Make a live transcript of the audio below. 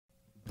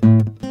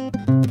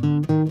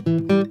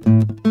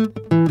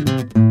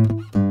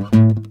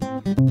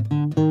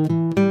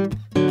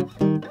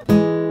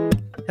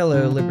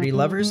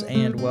lovers,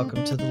 and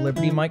welcome to the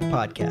Liberty Mike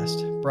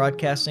podcast,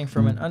 broadcasting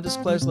from an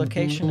undisclosed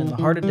location in the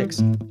heart of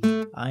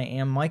Dixon. I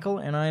am Michael,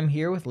 and I am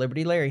here with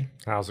Liberty Larry.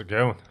 How's it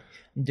going?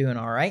 I'm doing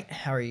all right.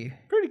 How are you?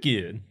 Pretty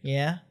good.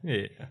 Yeah?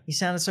 Yeah. You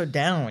sounded so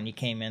down when you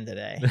came in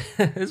today.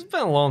 It's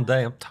been a long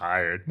day. I'm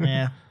tired.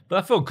 Yeah. But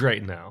I feel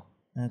great now.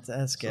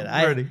 That's good. So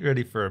I'm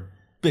ready for a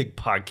big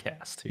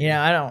podcast here.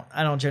 Yeah,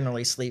 I don't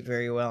generally sleep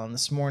very well, and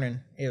this morning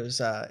it was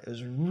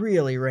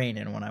really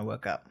raining when I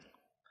woke up.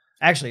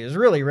 Actually, it was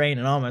really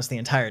raining almost the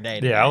entire day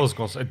today. Yeah, I was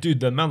going to say,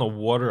 dude, the amount of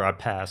water I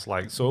passed,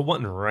 so it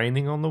wasn't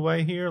raining on the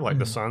way here,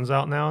 the sun's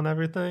out now and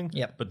everything.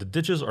 Yep. But the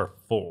ditches are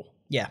full.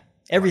 Yeah,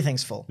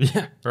 everything's full.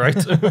 Yeah, right?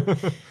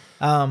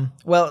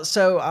 Well,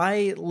 so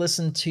I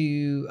listened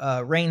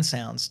to rain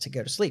sounds to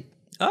go to sleep.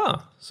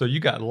 Oh, so you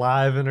got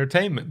live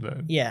entertainment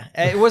then. Yeah,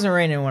 it wasn't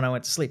raining when I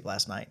went to sleep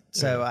last night.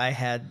 So I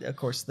had, of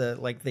course, the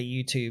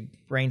YouTube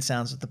rain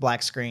sounds with the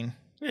black screen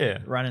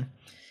running.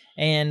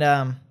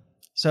 And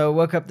so I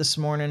woke up this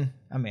morning.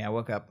 I mean, I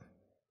woke up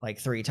like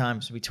 3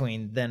 times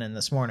between then and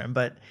this morning.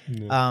 But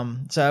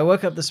so I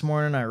woke up this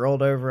morning, I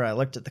rolled over, I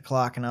looked at the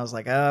clock, and I was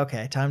like, oh,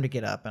 okay, time to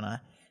get up. And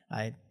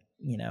I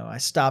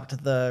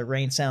stopped the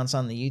rain sounds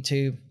on the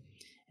YouTube,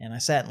 and I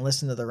sat and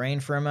listened to the rain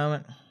for a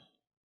moment.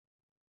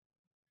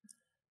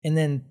 And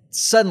then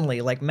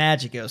suddenly, like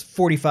magic, it was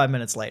 45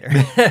 minutes later.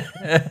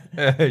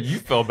 You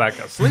fell back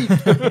asleep.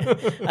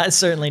 I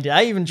certainly did.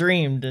 I even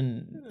dreamed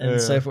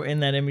and so forth in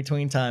that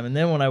in-between time. And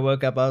then when I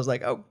woke up, I was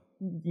like, oh,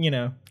 I'm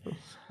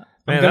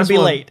going to be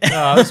late.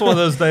 That's one of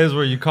those days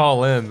where you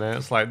call in, man.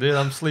 It's like, dude,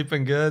 I'm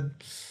sleeping good.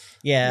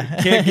 Yeah.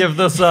 Can't give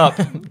this up.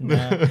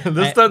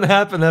 This doesn't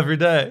happen every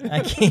day. I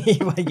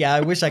can't. Yeah,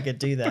 I wish I could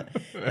do that.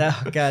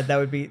 Oh God, that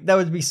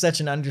would be such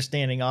an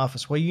understanding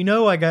office. Well,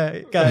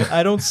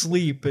 I don't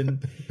sleep,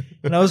 and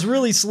I was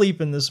really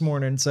sleeping this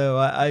morning, so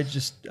I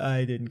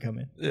didn't come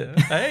in. Yeah.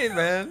 Hey,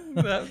 man,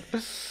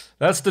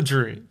 that's the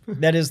dream.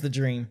 That is the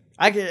dream.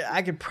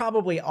 I could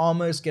probably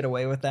almost get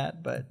away with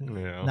that, but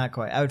not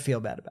quite. I would feel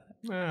bad about it.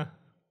 Yeah.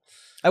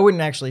 I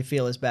wouldn't actually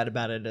feel as bad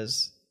about it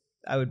as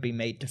I would be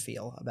made to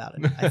feel about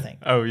it, I think.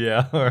 Oh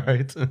yeah, all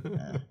right.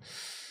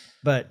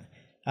 But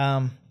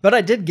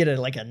I did get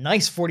a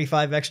nice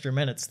 45 extra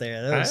minutes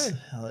there.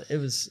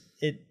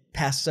 It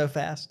passed so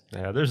fast.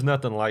 Yeah, there's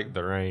nothing like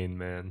the rain,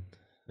 man.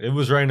 It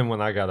was raining when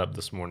I got up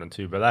this morning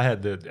too, but I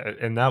had to,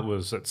 and that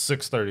was at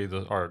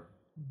 6:30 or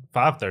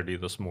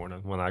 5:30 this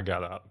morning when I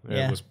got up.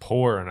 It was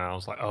pouring, and I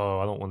was like, oh,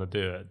 I don't want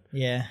to do it.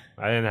 Yeah.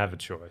 I didn't have a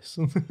choice.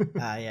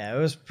 Yeah, it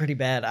was pretty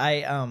bad.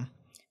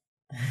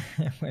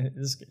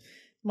 This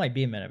might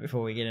be a minute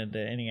before we get into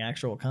any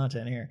actual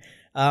content here.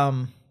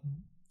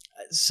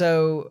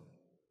 So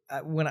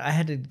when I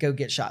had to go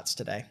get shots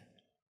today,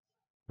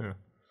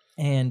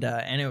 and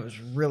it was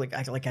really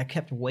I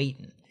kept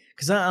waiting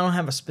because I don't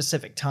have a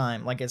specific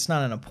time. Like, it's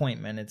not an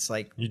appointment. It's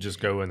like you just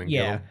go in and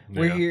go.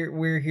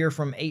 We're here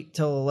from 8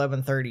 till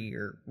 11:30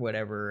 or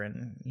whatever,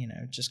 and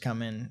just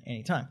come in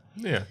anytime.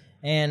 Yeah.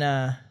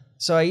 And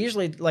so I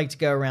usually like to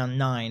go around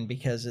 9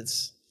 because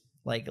it's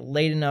like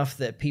late enough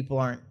that people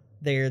aren't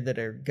there that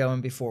are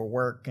going before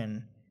work,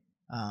 and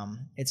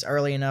it's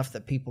early enough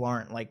that people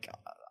aren't like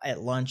at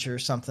lunch or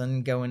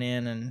something going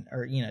in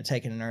or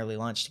taking an early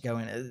lunch to go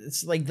in.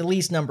 It's like the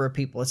least number of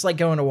people. It's like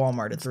going to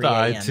Walmart at 3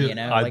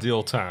 a.m.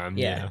 Ideal time.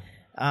 Yeah.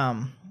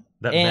 That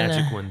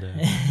magic window.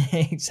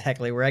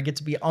 Exactly, where I get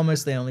to be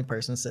almost the only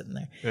person sitting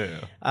there.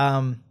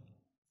 Yeah.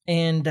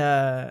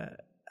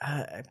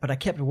 But I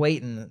kept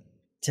waiting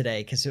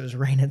today because it was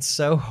raining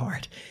so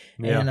hard,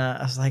 and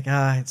I was like,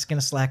 it's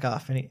gonna slack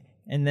off,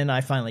 and then I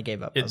finally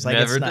gave up. I was like,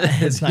 it's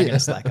not going to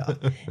slack off.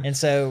 And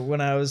so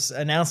when I was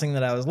announcing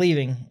that I was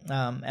leaving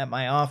at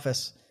my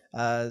office,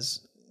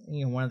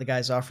 one of the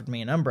guys offered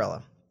me an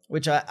umbrella,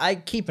 which I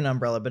keep an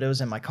umbrella, but it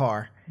was in my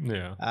car.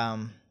 Yeah.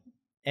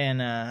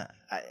 And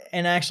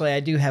actually I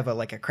do have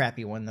a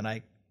crappy one that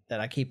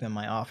I keep in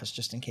my office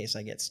just in case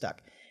I get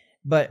stuck.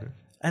 But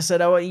I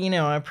said, oh,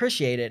 I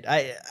appreciate it.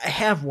 I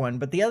have one,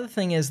 but the other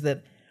thing is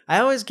that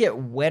I always get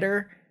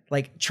wetter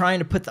trying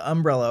to put the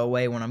umbrella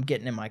away when I'm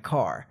getting in my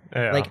car.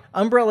 Yeah.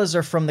 Umbrellas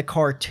are from the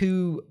car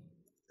to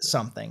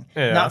something,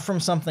 not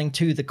from something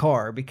to the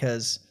car,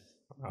 because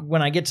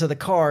when I get to the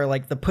car,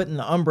 the putting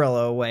the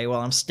umbrella away while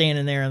I'm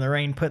standing there in the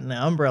rain, putting the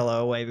umbrella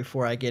away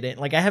before I get in.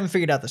 I haven't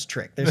figured out this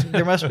trick.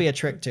 There must be a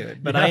trick to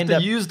it. But I have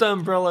to use the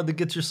umbrella to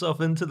get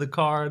yourself into the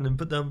car and then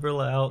put the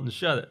umbrella out and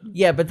shut it.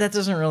 Yeah, but that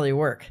doesn't really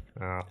work.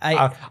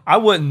 I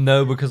wouldn't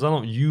know because I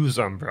don't use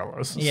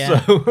umbrellas.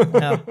 Yeah. So.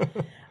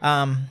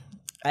 No.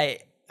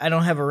 I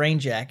don't have a rain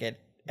jacket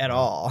at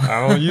all.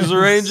 I don't use a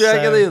rain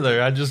jacket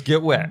either. I just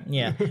get wet.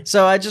 Yeah.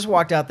 So I just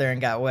walked out there and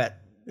got wet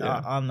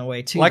on the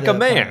way to like a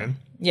man.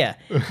 Yeah.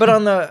 But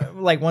on the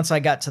once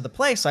I got to the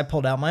place, I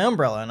pulled out my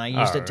umbrella and I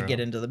used it to get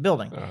into the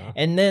building.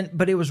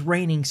 But it was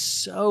raining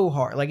so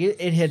hard.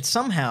 It had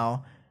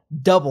somehow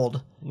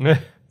doubled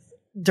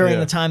during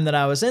the time that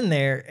I was in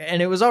there,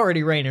 and it was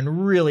already raining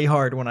really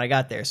hard when I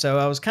got there. So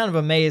I was kind of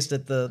amazed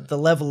at the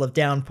level of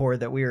downpour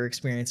that we were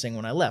experiencing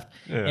when I left.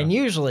 Yeah. And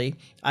usually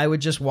I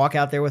would just walk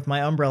out there with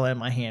my umbrella in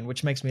my hand,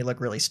 which makes me look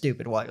really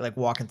stupid, like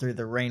walking through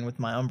the rain with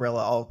my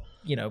umbrella all,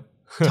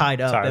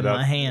 tied up in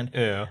my hand.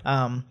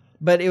 Yeah.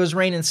 But it was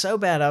raining so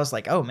bad, I was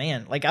like, oh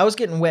man, like I was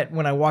getting wet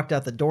when I walked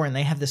out the door, and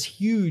they have this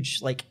huge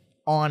like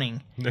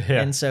awning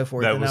and so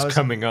forth. That was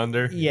coming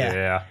under.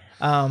 Yeah.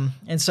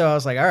 And so I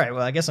was like, all right,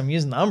 well, I guess I'm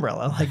using the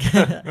umbrella. Like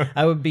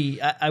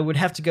I would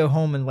have to go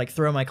home and like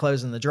throw my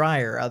clothes in the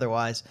dryer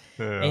otherwise.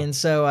 Yeah. And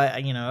so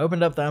I,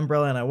 opened up the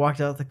umbrella and I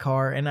walked out the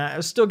car, and I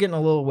was still getting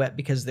a little wet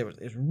because it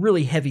was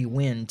really heavy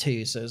wind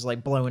too. So it was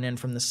like blowing in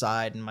from the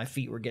side, and my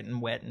feet were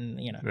getting wet, and,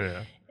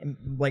 and,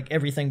 like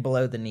everything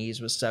below the knees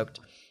was soaked.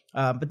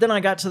 But then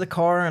I got to the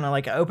car and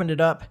I opened it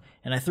up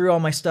and I threw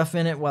all my stuff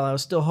in it while I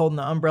was still holding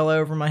the umbrella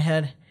over my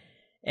head.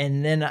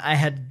 And then I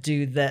had to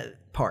do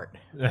that part.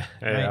 Yeah.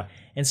 Right?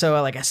 And so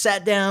I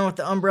sat down with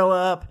the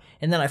umbrella up,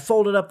 and then I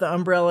folded up the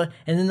umbrella,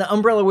 and then the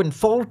umbrella wouldn't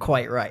fold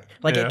quite right.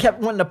 It kept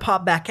wanting to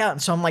pop back out.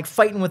 And so I'm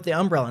fighting with the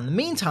umbrella. In the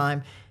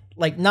meantime,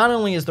 not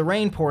only is the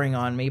rain pouring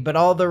on me, but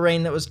all the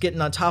rain that was getting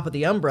on top of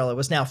the umbrella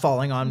was now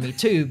falling on me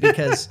too,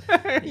 because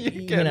I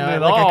couldn't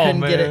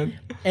get it.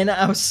 And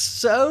I was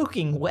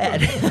soaking wet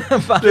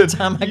by the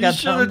time I got the umbrella. You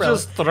should have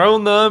just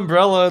thrown the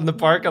umbrella in the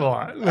parking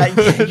lot.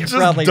 You're just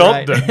probably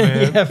dumped right. it,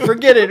 man. Yeah,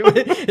 forget it.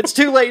 It's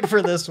too late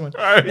for this one.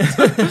 All right.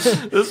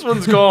 This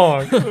one's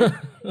gone.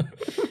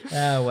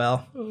 Oh,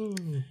 well.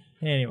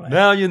 Anyway.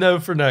 Now you know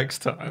for next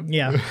time.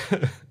 Yeah.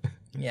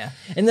 Yeah.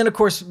 And then, of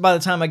course, by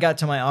the time I got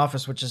to my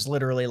office, which is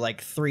literally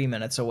 3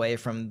 minutes away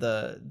from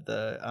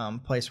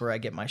the place where I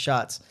get my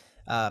shots,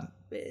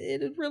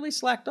 it had really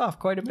slacked off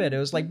quite a bit. It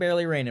was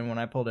barely raining when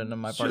I pulled into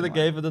my parking lot. Should have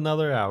gave it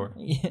another hour.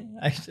 Yeah,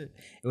 it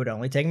would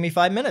only take me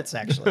 5 minutes,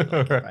 actually.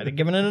 If I'd have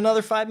given it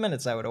another 5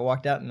 minutes, I would have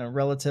walked out in a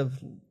relatively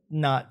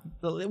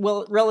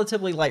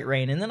light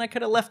rain, and then I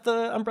could have left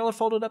the umbrella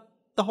folded up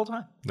the whole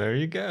time. There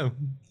you go.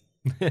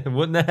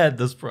 Wouldn't have had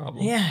this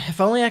problem. Yeah, if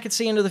only I could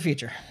see into the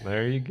future.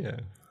 There you go.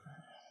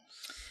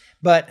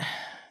 But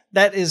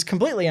that is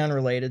completely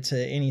unrelated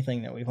to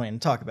anything that we plan to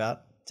talk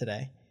about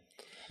today.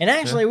 And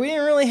actually, we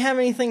didn't really have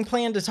anything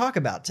planned to talk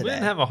about today. We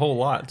didn't have a whole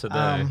lot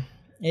today.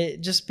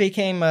 It just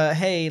became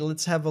hey,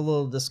 let's have a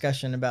little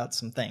discussion about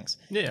some things.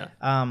 Yeah.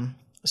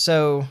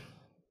 So,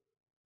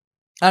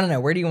 I don't know.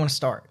 Where do you want to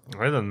start? It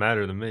doesn't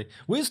matter to me.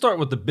 We can start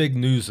with the big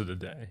news of the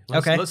day.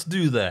 Let's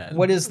do that.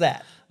 What is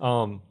that?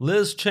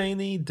 Liz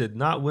Cheney did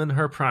not win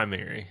her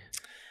primary.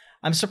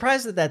 I'm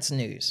surprised that that's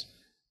news.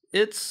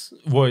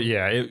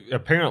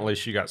 Apparently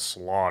she got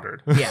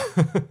slaughtered. Yeah.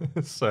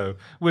 So,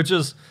 which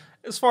is,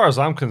 as far as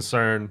I'm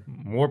concerned,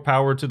 more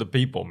power to the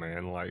people,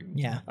 man.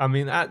 I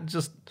mean, I'm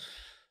just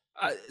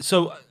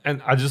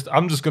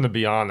going to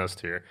be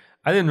honest here.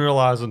 I didn't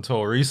realize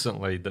until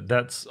recently that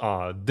that's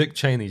Dick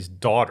Cheney's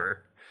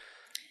daughter.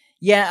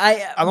 Yeah,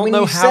 I don't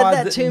know how you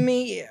said that to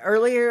me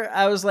earlier.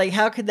 I was like,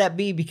 how could that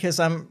be? Because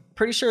I'm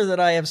pretty sure that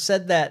I have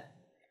said that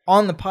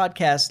on the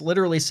podcast,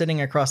 literally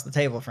sitting across the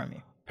table from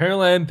you.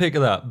 Apparently, I didn't pick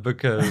it up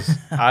because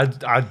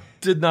I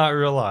did not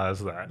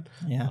realize that.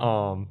 Yeah.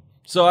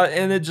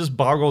 And it just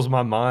boggles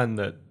my mind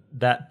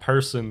that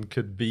person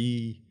could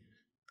be.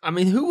 I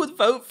mean, who would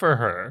vote for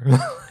her?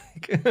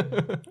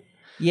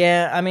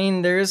 Yeah, I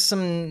mean, there is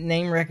some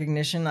name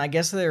recognition. I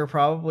guess there are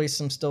probably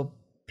some still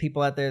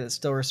people out there that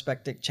still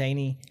respect Dick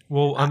Cheney.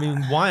 Well, I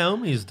mean,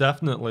 Wyoming is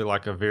definitely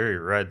a very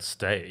red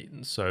state.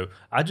 And so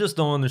I just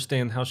don't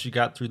understand how she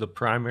got through the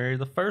primary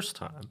the first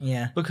time.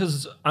 Yeah.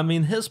 Because, I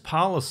mean, his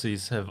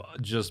policies have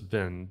just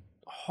been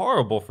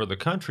horrible for the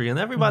country, and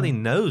everybody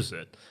knows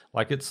it.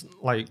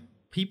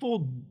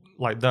 People,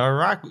 the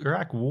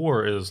Iraq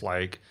War is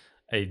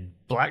a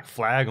black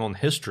flag on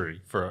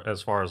history for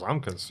as far as I'm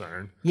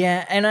concerned.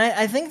 Yeah, and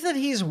I think that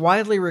he's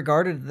widely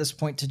regarded at this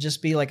point to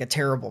just be a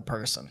terrible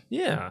person.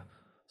 Yeah.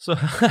 So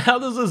how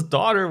does his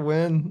daughter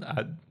win?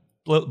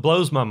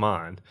 Blows my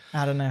mind.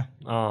 I don't know.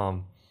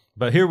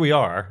 But here we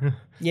are.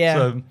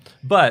 Yeah.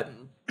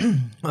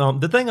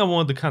 The thing I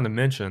wanted to kind of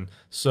mention,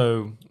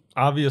 so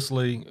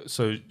obviously,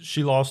 so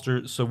she lost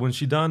her. So when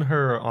she done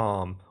her,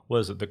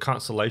 the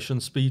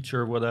consolation speech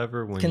or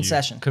whatever?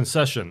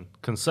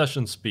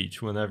 Concession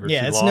speech whenever she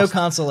lost. Yeah, it's no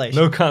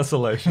consolation. No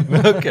consolation.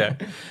 Okay.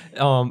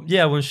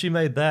 When she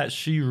made that,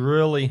 she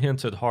really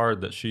hinted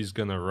hard that she's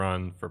going to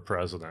run for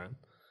president.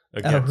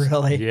 Oh,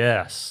 really?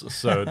 Yes.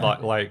 So,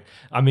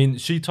 I mean,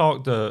 she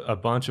talked a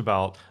bunch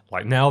about,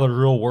 now the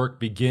real work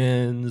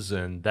begins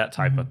and that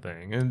type of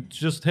thing. And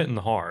just hitting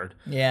hard.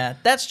 Yeah,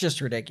 that's just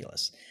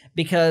ridiculous.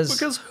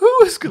 Because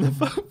who is going to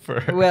vote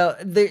for her? Well,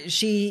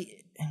 she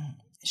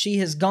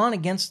has gone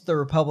against the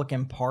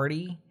Republican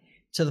Party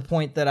to the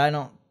point that I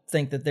don't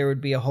think that there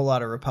would be a whole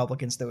lot of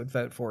Republicans that would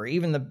vote for her,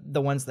 even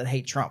the ones that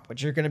hate Trump,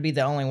 which are going to be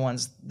the only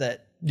ones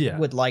that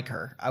would like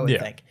her, I would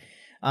think.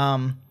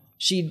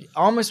 She'd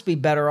almost be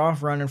better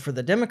off running for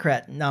the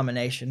Democrat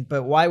nomination,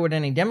 but why would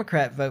any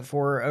Democrat vote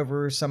for her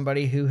over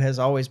somebody who has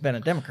always been a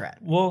Democrat?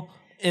 Well,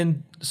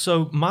 And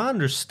so my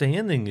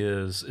understanding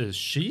is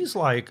she's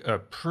like a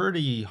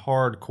pretty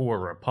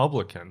hardcore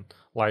Republican,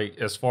 like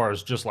as far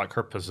as just like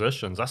her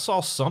positions. I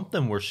saw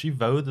something where she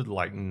voted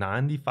like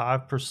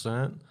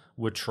 95%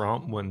 with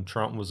Trump when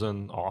Trump was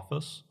in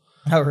office.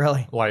 Oh,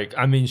 really? Like,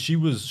 I mean, she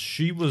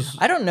was.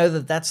 I don't know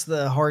that that's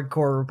the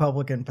hardcore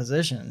Republican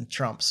position,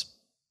 Trump's.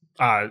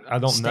 I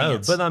don't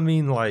stance. know, but I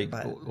mean, like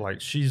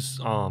she's.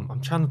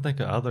 I'm trying to think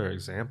of other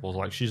examples.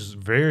 Like, she's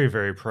very,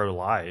 very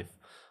pro-life.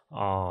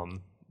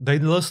 They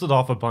listed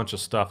off a bunch of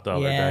stuff the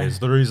other day. Is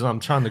the reason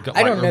I'm trying to go.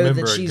 I don't know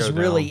that she's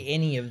really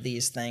any of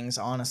these things,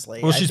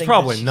 honestly. Well, she's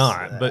probably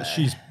not, but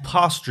she's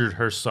postured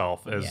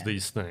herself as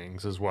these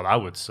things, is what I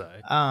would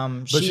say.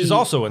 But she's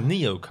also a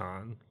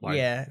neocon. Like,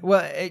 yeah.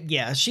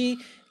 Well, she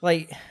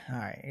like. All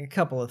right, a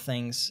couple of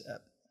things.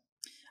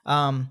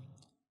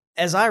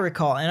 As I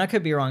recall, and I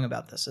could be wrong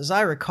about this. As I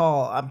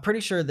recall, I'm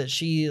pretty sure that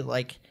she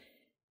like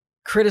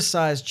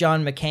criticized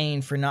John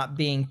McCain for not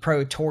being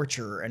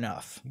pro-torture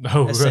enough.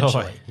 Oh,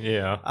 really?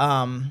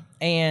 Yeah.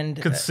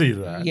 And could see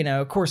that. You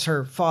know, of course,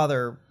 her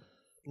father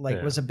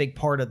was a big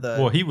part of the.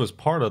 Well, he was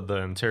part of the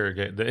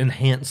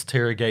enhanced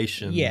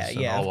interrogations.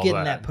 Of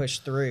getting that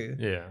pushed through.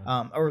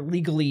 Yeah. Or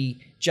legally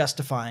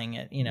justifying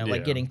it. You know,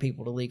 like getting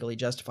people to legally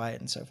justify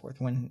it and so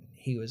forth when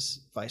he was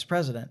vice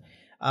president.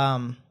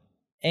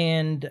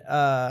 And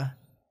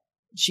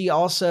she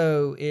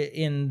also,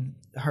 in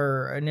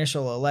her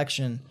initial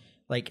election,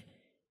 like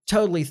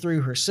totally threw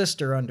her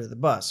sister under the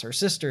bus. Her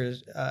sister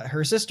is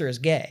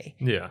gay.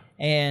 Yeah.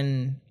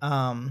 And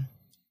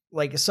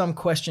like some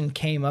question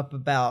came up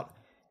about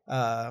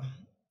about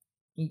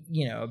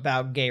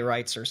gay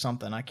rights or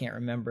something. I can't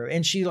remember.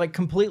 And she like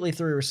completely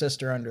threw her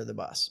sister under the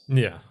bus.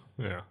 Yeah.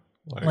 Yeah.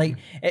 Like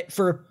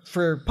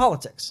for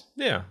politics.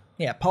 Yeah.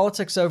 Yeah.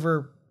 Politics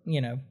over,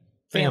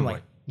 family.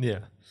 Yeah.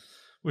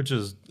 Which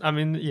is, I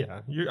mean,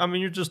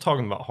 you're just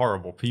talking about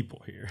horrible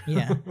people here.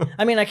 Yeah.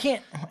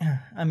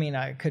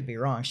 I could be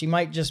wrong. She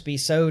might just be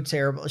so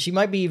terrible. She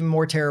might be even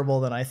more terrible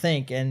than I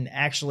think and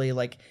actually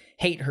like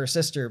hate her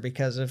sister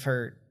because of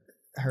her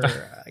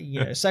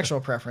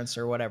sexual preference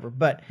or whatever.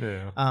 But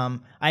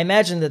I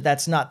imagine that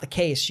that's not the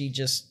case. She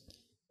just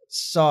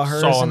saw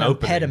her as an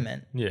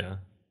impediment. Yeah.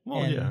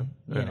 Well,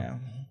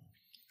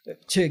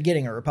 to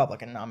getting a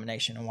Republican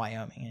nomination in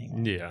Wyoming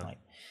anyway.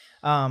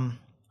 Yeah.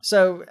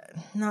 So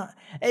not,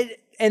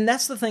 and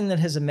that's the thing that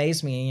has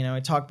amazed me. I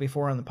talked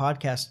before on the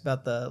podcast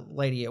about the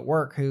lady at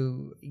work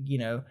who,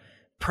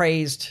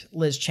 praised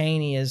Liz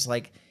Cheney as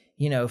like,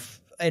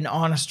 an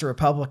honest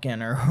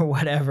Republican or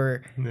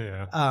whatever.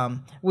 Yeah.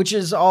 Which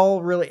is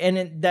all really,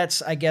 and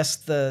that's, I guess,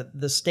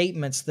 the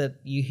statements that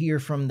you hear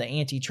from the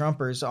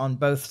anti-Trumpers on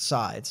both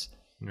sides.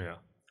 Yeah.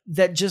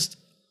 That just,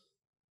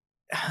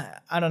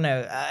 I don't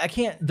know. I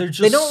can't, they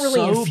don't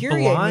really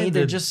infuriate me.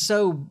 They're just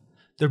so.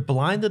 They're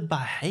blinded by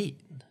hate.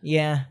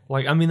 Yeah.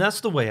 Like, I mean,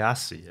 that's the way I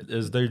see it,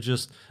 is they're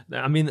just,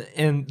 I mean,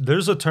 and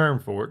there's a term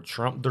for it,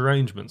 Trump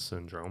derangement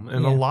syndrome.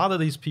 And a lot of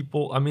these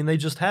people, I mean, they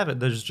just have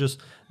it. There's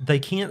just, they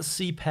can't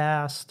see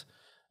past,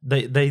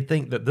 they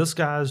think that this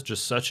guy is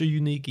just such a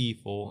unique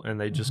evil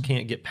and they just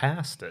can't get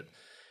past it.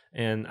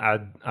 And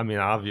I mean,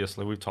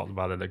 obviously we've talked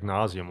about it ad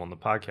nauseum on the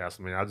podcast.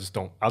 I mean,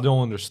 I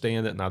don't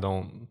understand it and I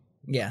don't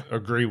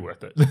agree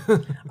with it.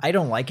 I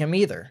don't like him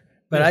either.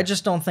 But I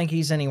just don't think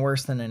he's any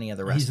worse than any of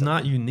the rest of them. He's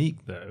not unique,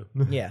 though.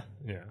 Yeah.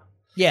 Yeah.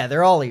 Yeah,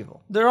 they're all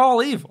evil. They're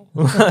all evil.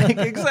 Like,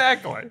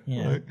 exactly.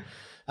 Yeah.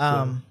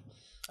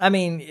 I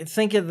mean,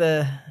 think of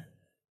the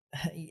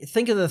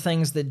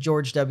things that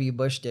George W.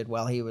 Bush did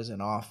while he was in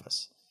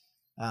office.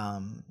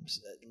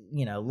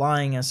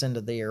 Lying us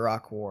into the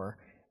Iraq War.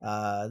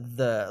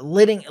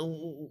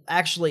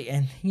 Actually,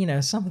 and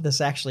some of this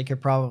actually could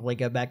probably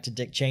go back to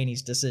Dick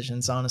Cheney's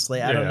decisions.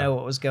 Honestly, I don't know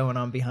what was going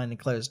on behind the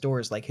closed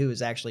doors, like who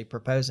was actually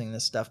proposing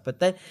this stuff. But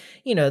that,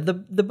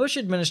 the Bush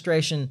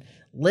administration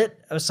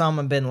let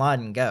Osama bin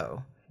Laden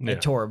go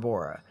at Tora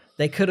Bora.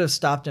 They could have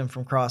stopped him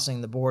from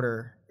crossing the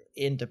border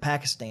into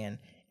Pakistan,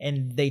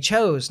 and they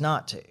chose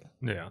not to.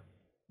 Yeah.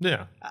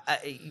 Yeah.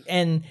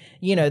 And,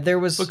 there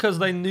was... Because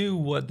they knew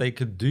what they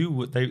could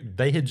do.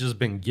 They had just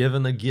been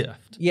given a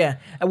gift. Yeah.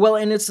 Well,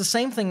 and it's the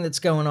same thing that's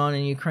going on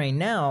in Ukraine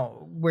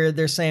now, where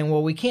they're saying,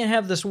 well, we can't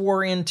have this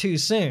war end too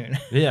soon.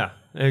 Yeah,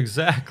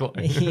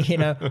 exactly.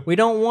 We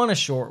don't want a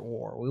short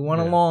war. We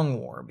want a long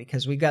war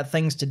because we've got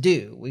things to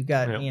do. We've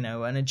got,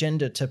 an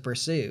agenda to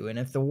pursue. And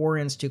if the war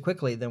ends too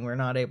quickly, then we're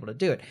not able to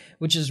do it,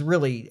 which is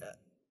really...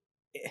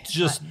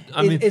 Just,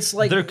 I mean, it's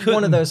like there couldn't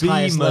one of those be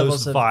highest most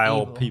levels of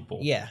vile evil. people.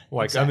 Yeah,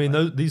 like exactly. I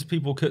mean, these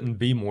people couldn't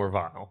be more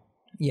vile.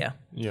 Yeah,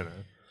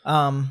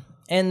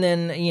 And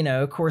then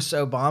of course,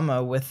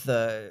 Obama with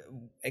the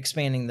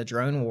expanding the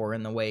drone war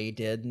in the way he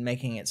did,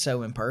 making it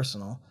so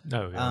impersonal.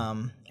 Oh yeah.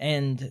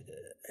 And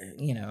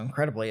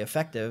incredibly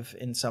effective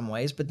in some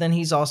ways. But then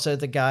he's also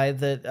the guy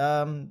that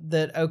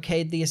that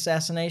okayed the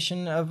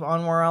assassination of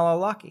Anwar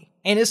al-Awlaki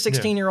and his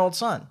 16-year-old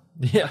son.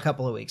 Yeah. A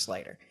couple of weeks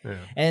later. Yeah.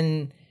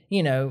 And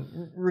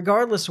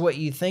regardless what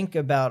you think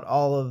about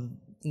all of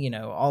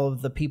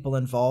the people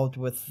involved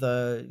with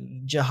the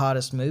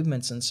jihadist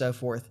movements and so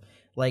forth,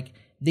 like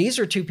these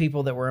are two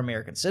people that were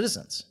American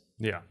citizens.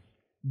 Yeah.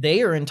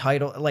 They are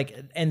entitled, like,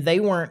 and they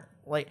weren't,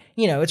 like,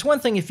 you know, it's one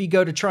thing if you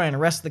go to try and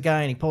arrest the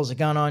guy and he pulls a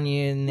gun on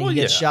you and then you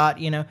get shot,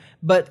 you know,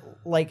 but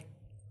like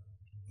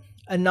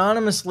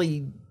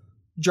anonymously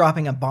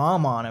dropping a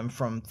bomb on him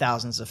from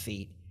thousands of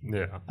feet.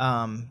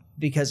 Yeah.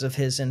 Because of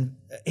his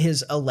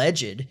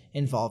alleged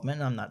involvement.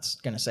 And I'm not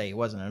going to say he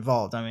wasn't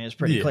involved. I mean, it's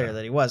pretty clear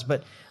that he was,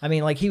 but I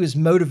mean, like, he was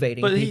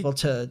motivating people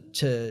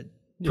to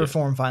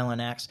perform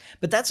violent acts.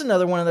 But that's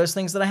another one of those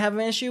things that I have an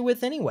issue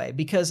with anyway,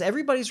 because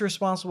everybody's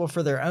responsible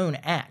for their own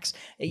acts.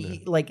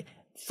 Like,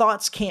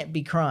 thoughts can't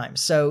be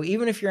crimes. So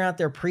even if you're out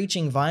there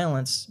preaching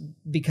violence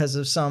because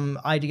of some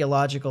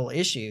ideological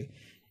issue,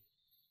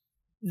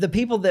 the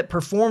people that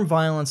perform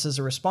violence as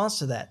a response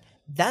to that,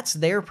 that's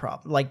their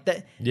problem. Like,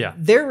 that,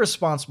 they're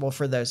responsible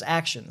for those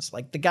actions.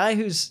 Like, the guy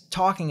who's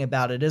talking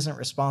about it isn't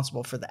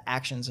responsible for the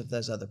actions of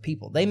those other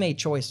people. They made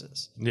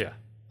choices. Yeah.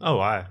 Oh,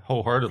 I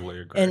wholeheartedly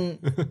agree.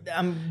 And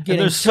I'm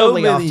getting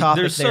totally off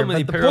topic there,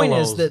 but the point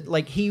is that,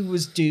 like, he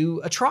was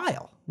due a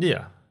trial.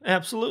 Yeah,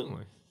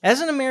 absolutely.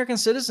 As an American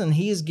citizen,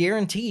 he is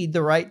guaranteed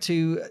the right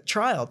to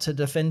trial to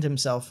defend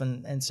himself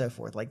and so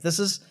forth. Like, this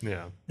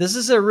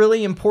is a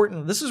really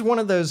important. This is one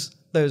of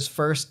those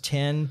first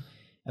 10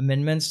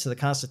 amendments to the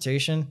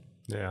Constitution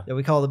that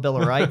we call the Bill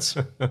of Rights.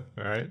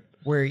 Right.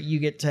 Where you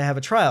get to have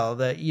a trial,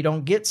 that you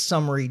don't get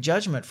summary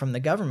judgment from the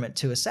government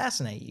to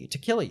assassinate you, to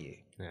kill you.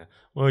 Yeah.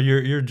 Well,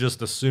 you're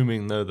just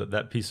assuming, though,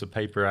 that piece of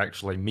paper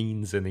actually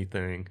means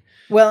anything.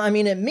 Well, I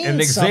mean, it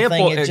means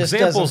something. It just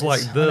examples doesn't,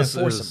 like this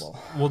is,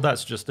 well,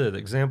 that's just it.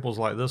 Examples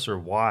like this are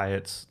why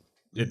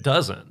it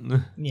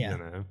doesn't. Yeah. You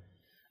know?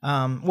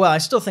 Well, I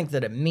still think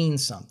that it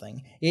means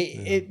something.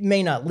 It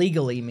may not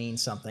legally mean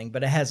something,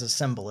 but it has a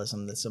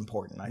symbolism that's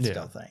important, I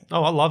still think.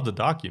 Oh, I love the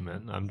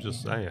document. I'm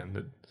just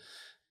saying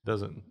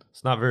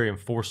it's not very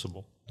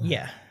enforceable.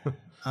 Yeah.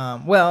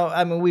 Well,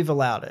 I mean, we've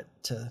allowed it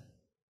to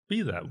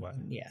be that way.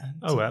 Yeah.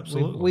 Oh,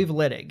 absolutely. We've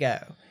let it go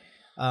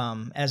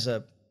as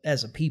a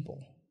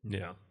people.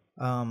 Yeah.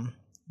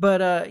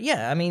 But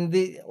yeah, I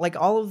mean, like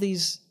all of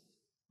these,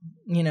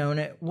 you know,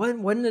 and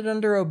wasn't it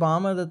under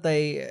Obama that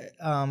they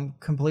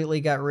completely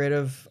got rid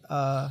of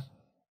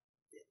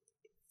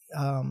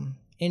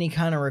any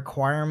kind of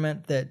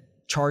requirement that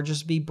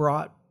charges be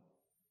brought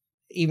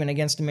even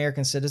against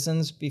American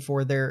citizens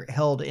before they're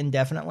held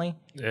indefinitely?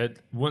 It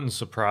wouldn't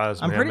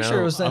surprise me. I'm pretty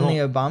sure it was in the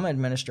Obama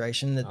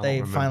administration that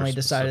they finally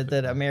decided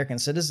that American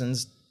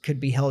citizens could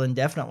be held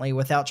indefinitely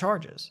without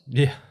charges.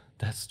 Yeah,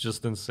 that's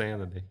just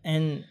insanity.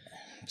 And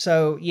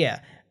so,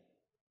 yeah,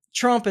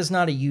 Trump is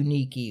not a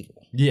unique evil.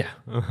 Yeah,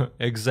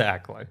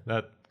 exactly.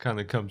 That kind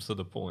of comes to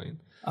the point.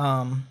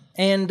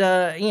 And,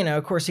 you know,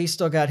 of course, he's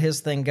still got his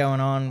thing going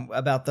on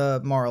about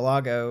the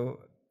Mar-a-Lago,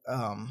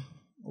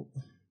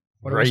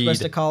 what are we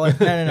supposed to call it?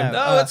 No.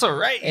 No, it's a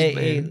raid,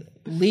 a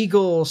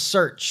legal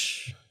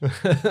search.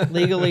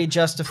 Legally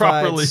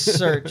justified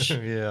search.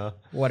 Yeah.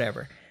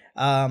 Whatever.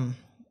 And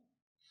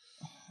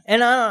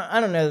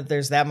I don't know that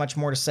there's that much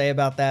more to say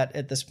about that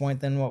at this point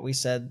than what we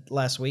said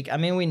last week. I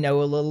mean, we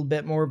know a little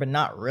bit more, but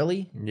not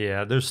really.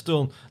 Yeah, there's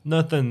still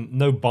nothing,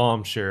 no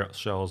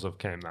bombshells have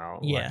came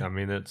out. Yeah. Like, I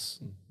mean,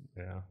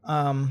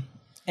 yeah.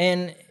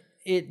 And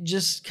it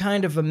just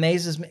kind of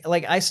amazes me.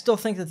 Like, I still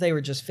think that they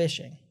were just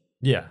fishing.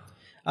 Yeah.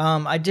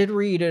 I did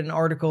read an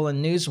article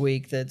in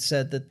Newsweek that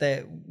said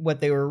that what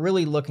they were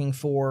really looking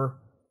for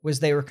was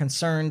they were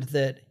concerned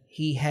that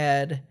he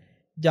had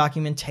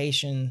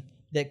documentation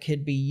that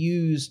could be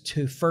used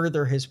to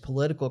further his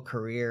political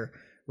career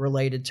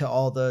related to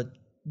all the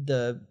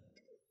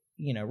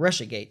you know,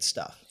 Russiagate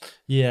stuff.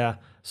 Yeah.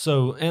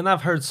 So, and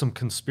I've heard some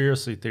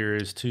conspiracy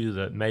theories too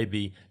that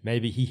maybe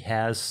he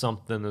has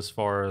something as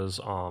far as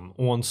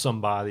on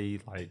somebody,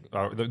 like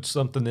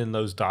something in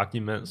those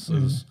documents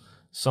is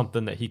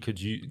something that he could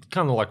use,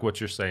 kind of like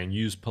what you're saying,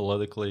 use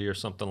politically or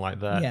something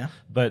like that. Yeah.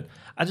 But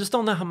I just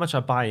don't know how much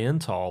I buy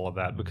into all of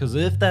that, because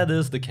if that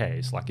is the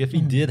case, like if he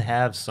did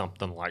have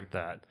something like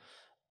that,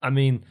 I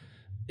mean,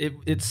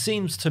 it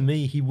seems to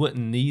me he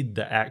wouldn't need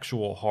the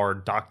actual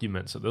hard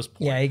documents at this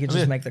point. Yeah, he could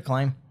just make the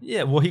claim.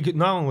 Yeah, well, he could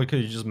not only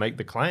could he just make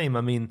the claim.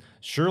 I mean,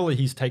 surely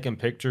he's taken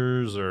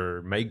pictures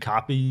or made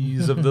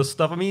copies of this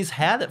stuff. I mean, he's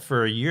had it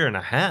for a year and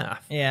a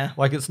half. Yeah,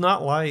 like it's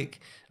not like,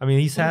 I mean,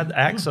 he's had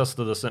access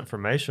to this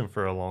information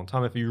for a long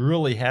time. If he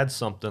really had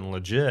something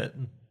legit,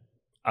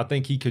 I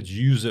think he could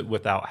use it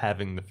without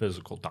having the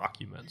physical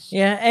documents.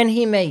 Yeah, and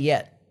he may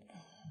yet.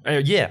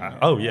 Yeah.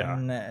 Oh, yeah.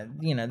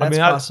 And, you know, that's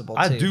possible,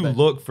 too. I do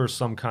look for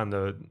some kind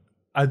of...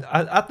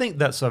 I think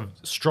that's a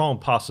strong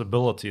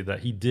possibility that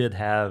he did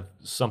have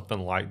something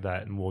like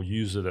that and will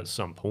use it at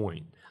some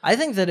point. I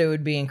think that it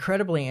would be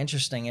incredibly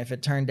interesting if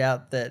it turned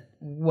out that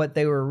what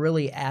they were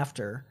really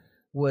after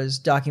was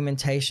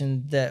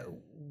documentation that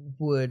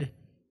would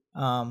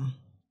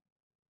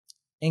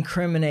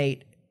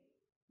incriminate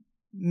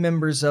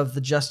members of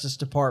the Justice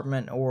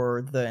Department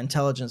or the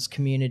intelligence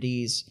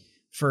communities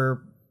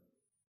for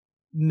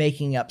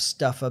making up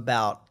stuff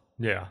about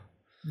the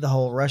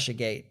whole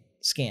Russiagate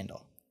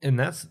scandal. And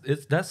that's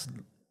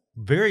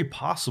very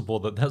possible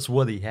that that's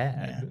what he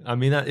had. I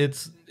mean,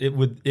 it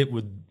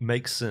would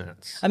make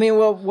sense. I mean,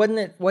 well, wasn't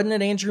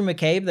it Andrew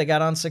McCabe that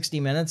got on 60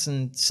 Minutes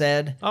and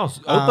said,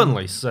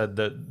 openly said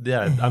that?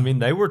 Yeah, I mean,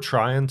 they were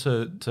trying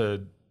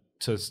to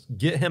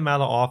get him out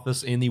of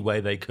office any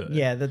way they could.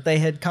 Yeah, that they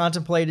had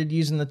contemplated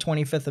using the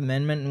 25th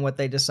Amendment, and what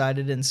they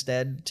decided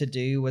instead to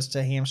do was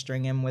to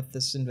hamstring him with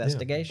this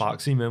investigation.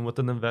 Box him in with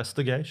an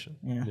investigation.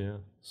 Yeah.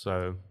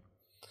 So,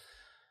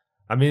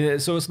 I mean,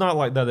 so it's not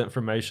like that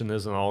information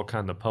isn't all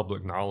kind of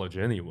public knowledge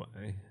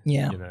anyway.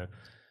 Yeah. You know,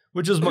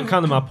 which is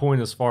kind of my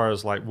point as far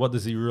as like, what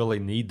does he really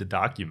need the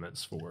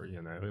documents for?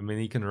 You know, I mean,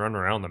 he can run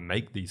around and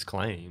make these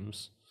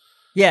claims.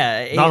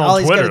 Yeah, all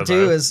he's got to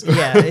do is,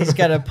 he's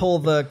got to pull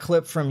the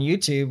clip from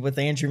YouTube with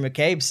Andrew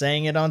McCabe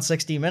saying it on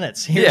 60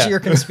 Minutes. Here's your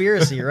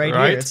conspircy right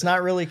here. It's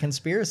not really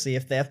conspiracy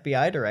if the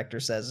FBI director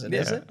says it,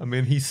 is it? I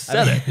mean, he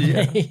said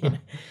it.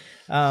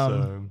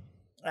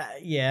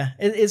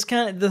 It's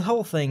kind of, the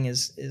whole thing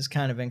is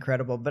kind of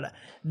incredible. But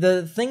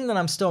the thing that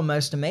I'm still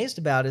most amazed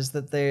about is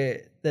that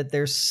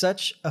there's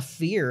such a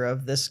fear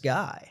of this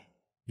guy.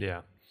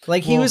 Yeah,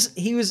 like he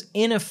was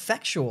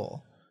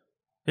ineffectual.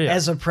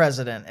 As a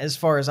president, as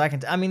far as I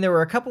can I mean, there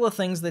were a couple of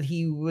things that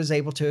he was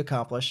able to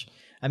accomplish.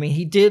 I mean,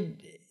 he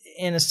did,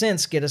 in a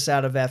sense, get us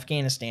out of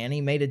Afghanistan. He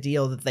made a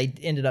deal that they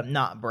ended up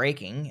not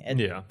breaking,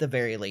 at the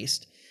very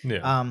least.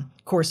 Yeah. Of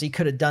course, he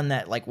could have done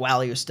that like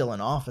while he was still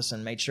in office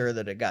and made sure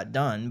that it got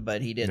done,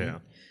 but he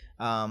didn't.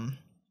 Yeah.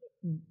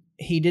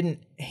 He didn't.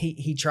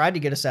 He tried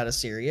to get us out of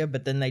Syria,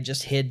 but then they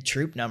just hid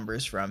troop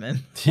numbers from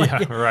him.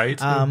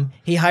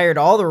 He hired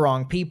all the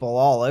wrong people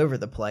all over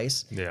the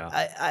place. Yeah,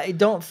 I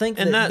don't think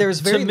that there's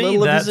very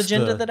little of his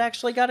agenda that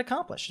actually got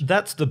accomplished.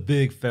 That's the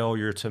big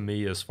failure to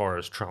me as far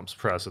as Trump's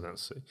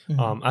presidency.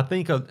 I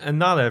think, and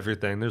not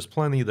everything. There's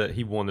plenty that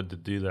he wanted to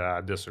do that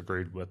I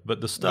disagreed with,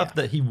 but the stuff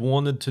that he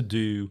wanted to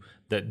do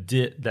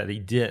that he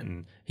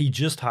didn't, he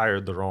just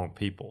hired the wrong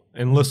people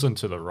and listened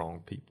to the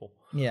wrong people.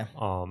 Yeah.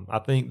 I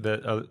think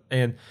that,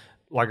 and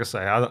like I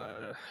say,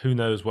 who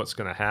knows what's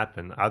going to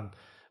happen.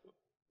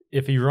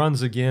 If he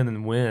runs again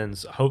and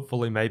wins,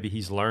 hopefully maybe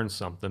he's learned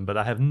something, but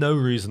I have no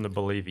reason to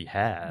believe he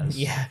has.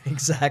 Yeah,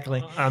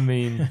 exactly. I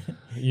mean,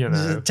 you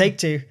know. Take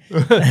two.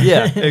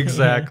 Yeah,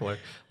 exactly.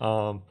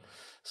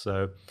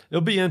 So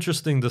it'll be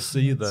interesting to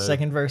see the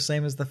second verse,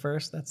 same as the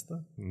first. That's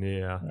the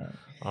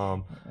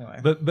anyway.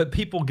 But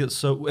people get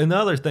so.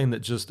 Another thing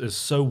that just is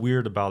so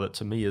weird about it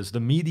to me is the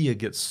media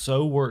gets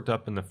so worked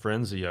up in the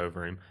frenzy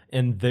over him,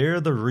 and they're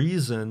the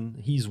reason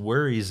he's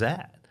where he's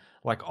at.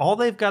 Like all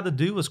they've got to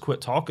do is quit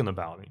talking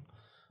about him.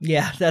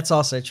 Yeah, that's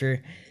also true.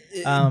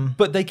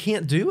 But they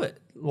can't do it.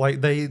 Like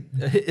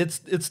it's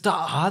the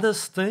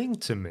oddest thing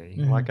to me.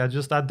 Like I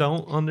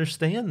don't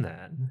understand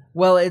that.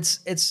 Well,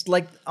 it's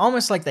like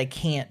almost like they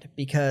can't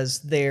because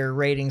their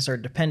ratings are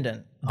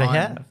dependent.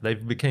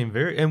 They've became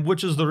and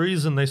which is the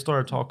reason they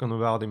started talking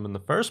about him in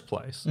the first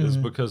place is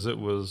because it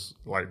was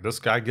like this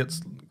guy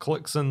gets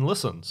clicks and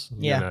listens,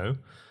 you know,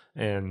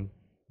 and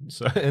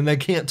so and they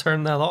can't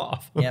turn that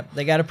off. Yep,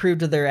 they got to prove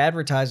to their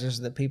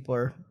advertisers that people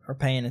are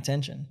paying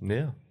attention.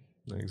 Yeah.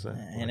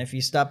 Exactly. And if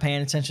you stop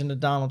paying attention to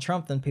Donald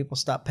Trump, then people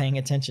stop paying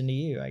attention to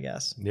you, I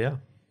guess. Yeah.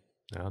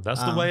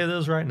 That's the way it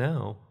is right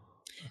now.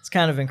 It's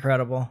kind of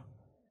incredible.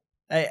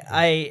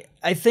 I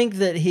think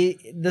that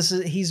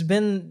he's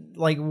been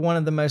like one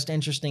of the most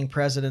interesting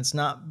presidents,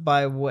 not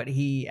by what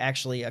he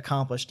actually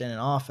accomplished in an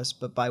office,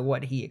 but by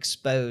what he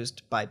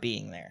exposed by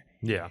being there.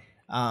 Yeah.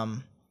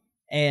 I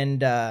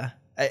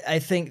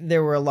think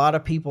there were a lot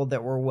of people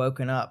that were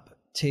woken up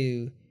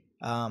to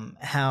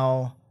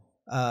how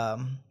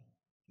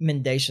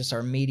mendacious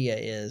our media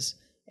is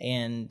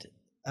and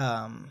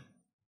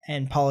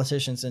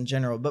politicians in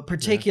general, but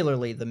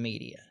particularly the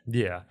media.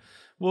 Yeah.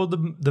 Well,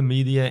 the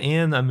media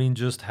and I mean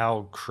just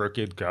how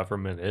crooked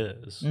government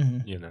is,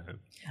 you know.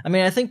 I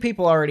mean, I think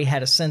people already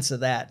had a sense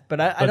of that,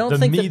 but I don't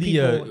think the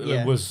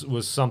media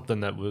was something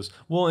that was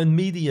and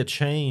media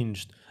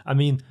changed. I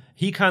mean,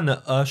 he kind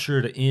of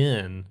ushered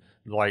in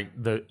like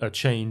a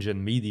change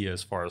in media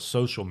as far as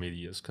social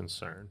media is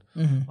concerned.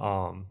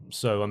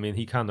 So I mean,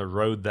 he kind of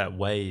rode that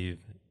wave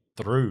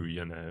through,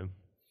 you know.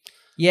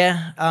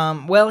 Yeah.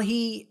 Well,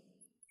 he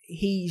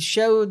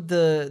showed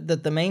that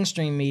the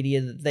mainstream media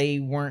that they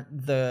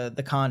weren't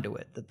the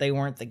conduit, that they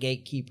weren't the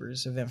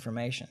gatekeepers of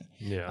information.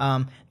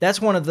 Yeah.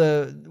 That's one of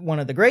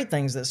the great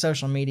things that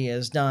social media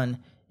has done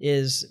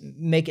is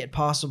make it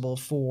possible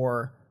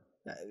for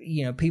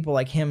people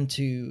like him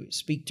to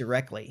speak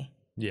directly.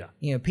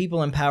 Yeah.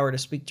 People in power to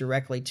speak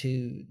directly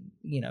to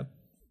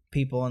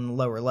people in the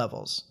lower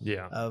levels.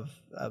 Yeah. Of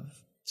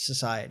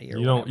society. Or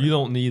you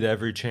don't need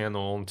every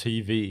channel on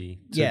TV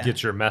to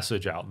get your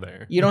message out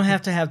there. You don't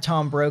have to have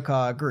Tom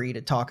Brokaw agree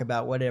to talk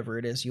about whatever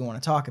it is you want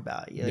to talk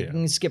about. You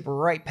can skip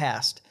right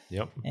past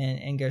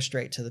and go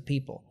straight to the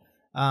people.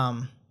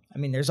 I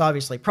mean, there's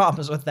obviously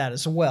problems with that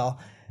as well.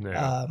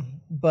 Yeah.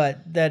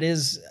 But that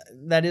is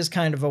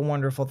kind of a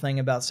wonderful thing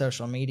about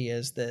social media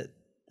is that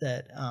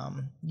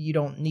you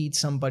don't need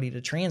somebody to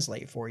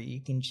translate for you.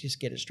 You can just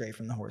get it straight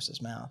from the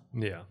horse's mouth.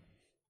 Yeah.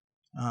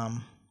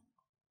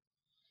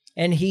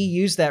 And he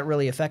used that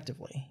really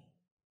effectively.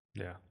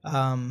 Yeah.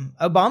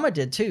 Obama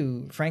did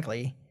too,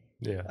 frankly.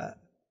 Yeah.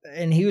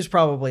 And he was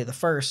probably the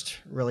first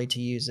really to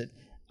use it.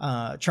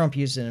 Trump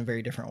used it in a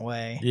very different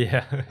way.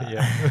 Yeah,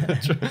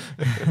 yeah.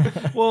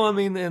 Well, I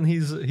mean, and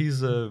he's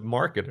a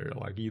marketer.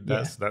 Like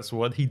that's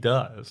what he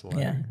does. Like,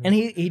 yeah, and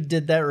he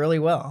did that really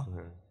well.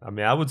 I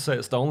mean, I would say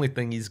it's the only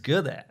thing he's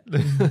good at,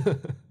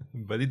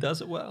 but he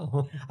does it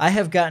well. I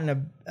have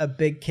gotten a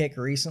big kick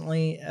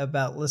recently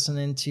about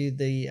listening to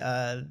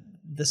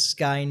the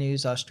Sky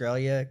News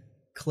Australia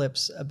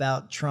clips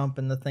about Trump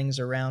and the things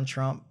around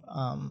Trump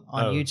on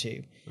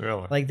YouTube.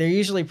 Really? Like they're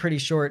usually pretty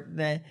short,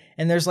 and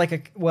there's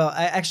like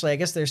I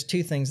guess there's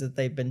two things that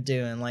they've been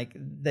doing.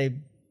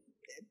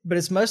 But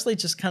it's mostly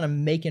just kind of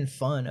making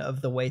fun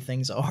of the way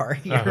things are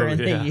here in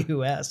the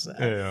U.S.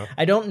 Yeah.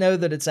 I don't know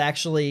that it's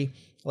actually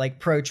like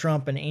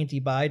pro-Trump and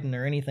anti-Biden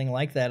or anything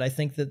like that. I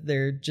think that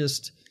they're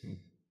just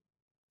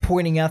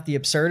pointing out the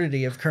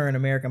absurdity of current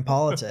American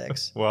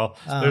politics. Well,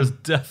 there's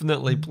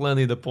definitely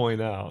plenty to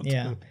point out.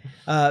 Yeah.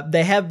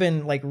 They have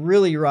been like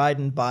really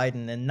riding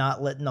Biden and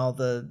not letting all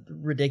the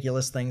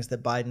ridiculous things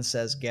that Biden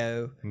says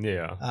go.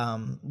 Yeah.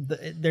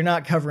 They're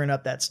not covering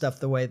up that stuff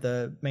the way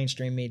the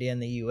mainstream media in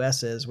the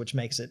U.S. is, which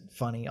makes it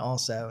funny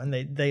also. And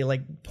they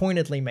like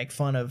pointedly make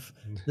fun of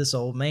this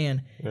old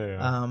man.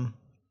 Yeah.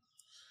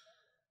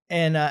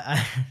 And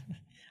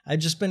I've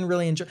just been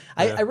really enjoying.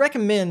 I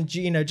recommend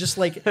just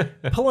like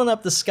pulling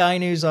up the Sky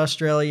News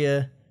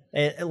Australia,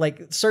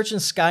 like searching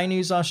Sky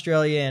News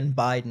Australia and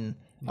Biden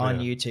on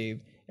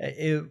YouTube.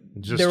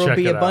 There will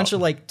be a bunch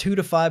of like 2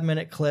 to 5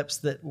 minute clips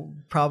that will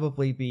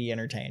probably be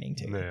entertaining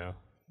to you. Yeah,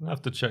 I'll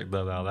have to check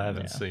that out. I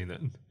haven't seen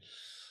it.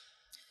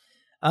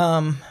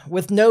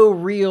 With no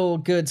real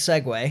good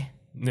segue.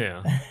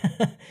 Yeah.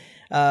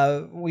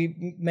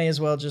 We may as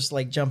well just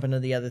like jump into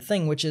the other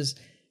thing, which is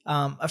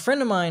a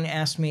friend of mine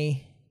asked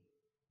me.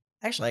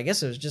 Actually, I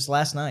guess it was just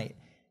last night.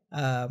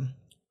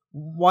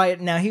 Why?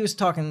 Now he was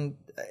talking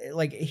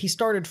like he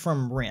started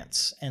from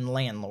rents and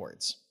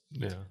landlords.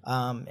 Yeah.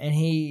 And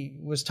he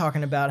was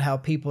talking about how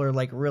people are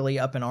like really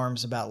up in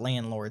arms about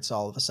landlords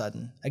all of a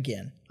sudden.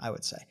 Again, I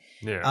would say.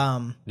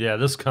 Yeah. Yeah.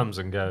 This comes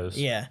and goes.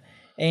 Yeah.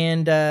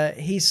 And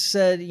he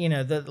said,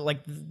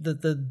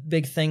 the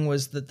big thing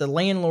was that the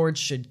landlords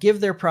should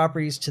give their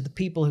properties to the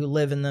people who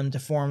live in them to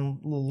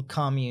form little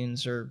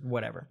communes or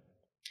whatever,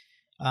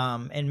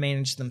 and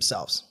manage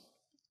themselves,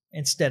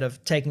 instead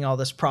of taking all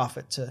this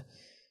profit to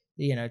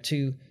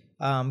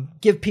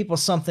give people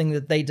something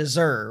that they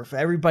deserve.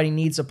 Everybody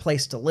needs a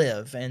place to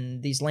live,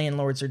 and these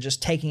landlords are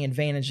just taking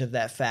advantage of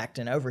that fact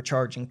and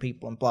overcharging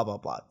people and blah, blah,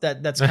 blah.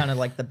 That's kind of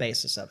like the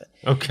basis of it.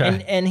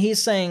 Okay. And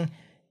he's saying,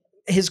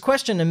 his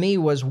question to me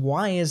was,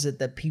 why is it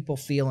that people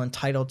feel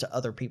entitled to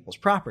other people's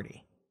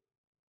property?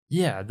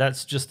 Yeah,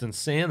 that's just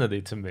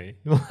insanity to me.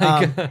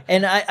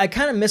 And I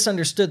kind of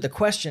misunderstood the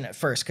question at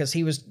first, because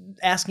he was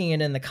asking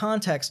it in the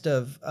context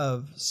of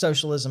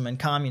socialism and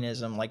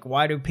communism. Like,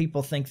 why do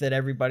people think that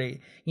everybody,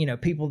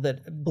 people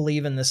that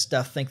believe in this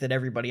stuff think that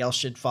everybody else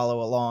should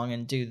follow along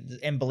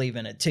and believe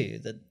in it too?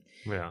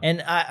 Yeah.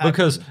 And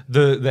because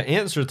the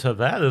answer to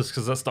that is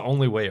because that's the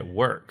only way it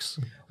works.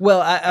 Well,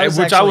 I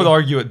would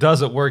argue it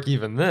doesn't work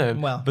even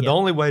then. Well, but the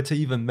only way to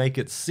even make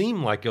it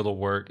seem like it'll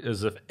work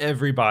is if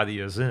everybody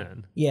is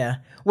in. Yeah.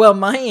 Well,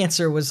 my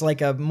answer was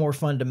like a more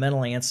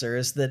fundamental answer,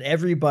 is that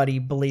everybody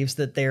believes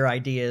that their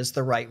idea is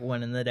the right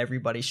one and that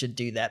everybody should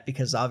do that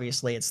because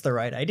obviously it's the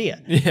right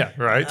idea. Yeah,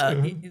 right.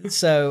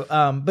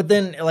 But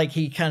then like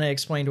he kind of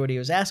explained what he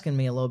was asking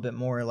me a little bit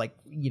more, like,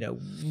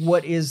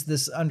 what is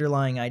this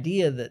underlying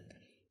idea that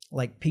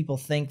like people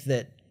think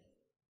that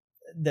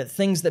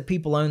things that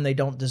people own they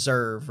don't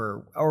deserve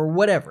or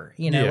whatever,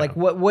 like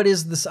what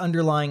is this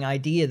underlying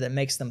idea that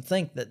makes them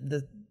think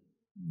that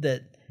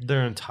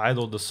they're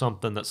entitled to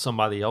something that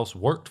somebody else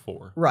worked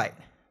for. Right.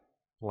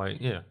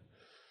 Like, yeah.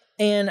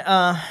 And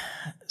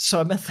so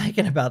I've been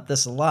thinking about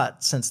this a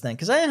lot since then,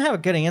 because I didn't have a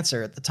good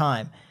answer at the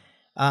time.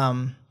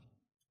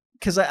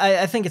 Because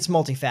I think it's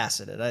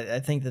multifaceted.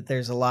 I think that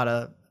there's a lot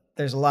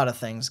of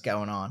things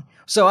going on.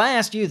 So I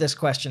asked you this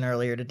question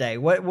earlier today.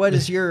 What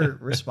is your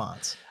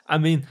response? I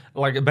mean,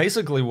 like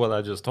basically what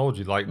I just told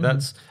you. Like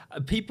that's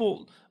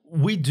people.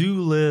 We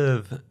do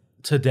live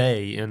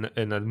today in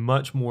a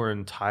much more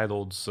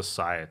entitled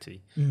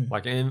society.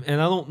 Like, and I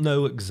don't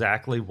know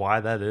exactly why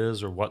that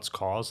is or what's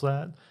caused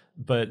that,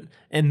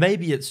 and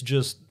maybe that's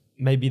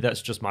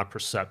just my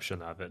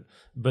perception of it.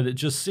 But it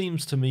just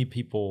seems to me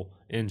people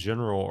in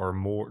general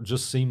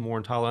seem more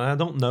entitled. And I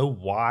don't know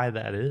why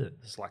that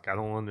is. Like, I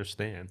don't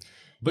understand.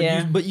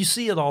 But you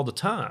see it all the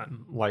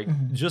time. Like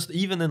just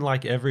even in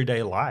like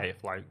everyday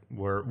life, like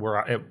where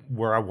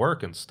I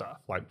work and stuff.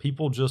 Like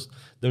people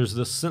there's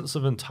this sense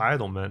of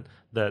entitlement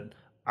that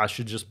I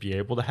should just be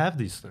able to have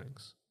these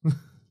things.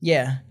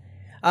 Yeah.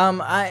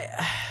 And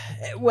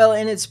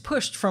it's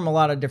pushed from a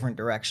lot of different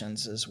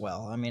directions as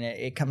well. I mean,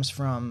 it comes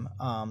from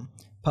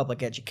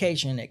public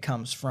education. It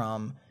comes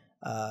from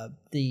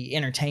the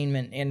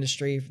entertainment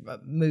industry,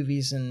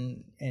 movies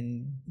and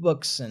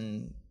books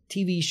and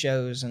TV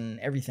shows and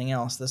everything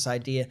else. This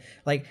idea,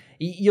 like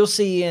you'll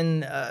see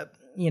in,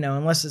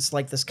 unless it's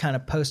like this kind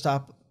of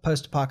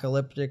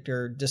post-apocalyptic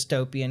or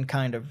dystopian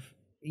kind of,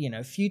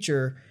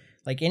 future,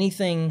 like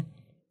anything,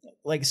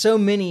 like so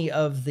many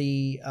of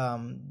the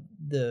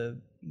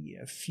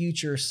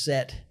future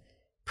set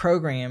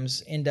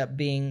programs end up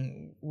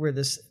being with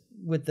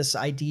this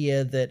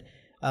idea that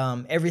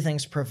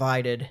everything's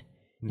provided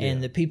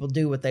and that people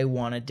do what they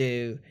want to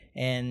do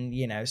and,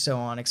 so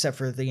on, except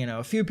for the,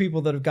 a few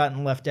people that have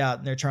gotten left out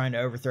and they're trying to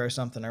overthrow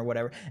something or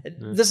whatever.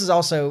 This is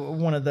also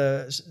one of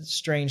the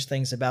strange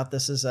things about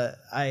this is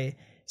I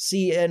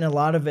see in a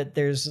lot of it,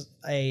 there's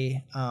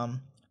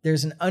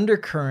an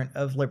undercurrent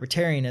of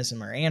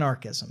libertarianism or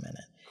anarchism in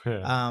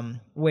it,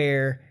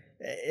 where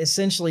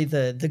essentially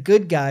the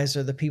good guys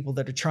are the people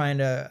that are trying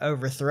to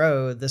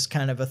overthrow this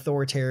kind of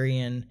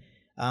authoritarian,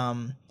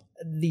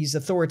 these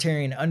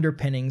authoritarian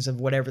underpinnings of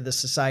whatever the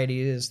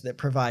society is that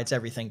provides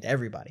everything to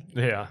everybody.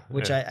 Yeah.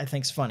 Which I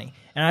think is funny.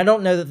 And I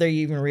don't know that they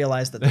even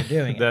realize that they're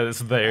doing that is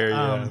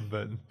there,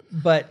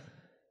 But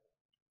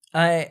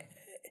I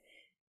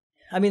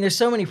mean, there's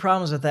so many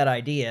problems with that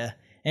idea.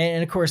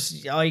 And of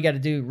course, all you got to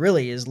do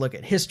really is look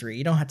at history.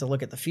 You don't have to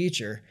look at the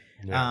future.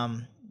 Yeah.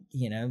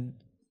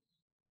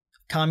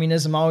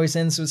 Communism always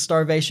ends with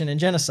starvation and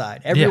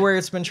genocide. Everywhere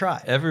it's been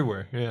tried.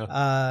 Everywhere, yeah.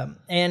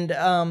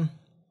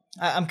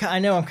 I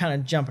know I'm kind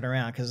of jumping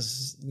around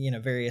because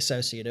it's, very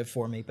associative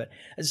for me. But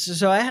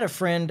so I had a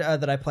friend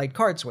that I played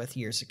cards with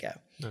years ago.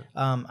 Yeah.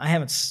 I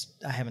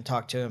haven't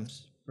talked to him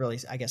really,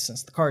 I guess,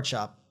 since the card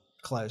shop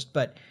closed.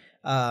 But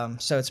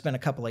so it's been a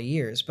couple of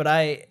years. But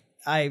I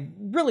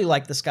really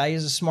like this guy.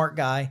 He's a smart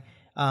guy.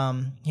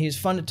 He was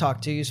fun to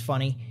talk to. He was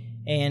funny,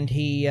 and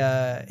he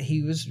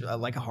was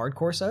like a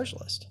hardcore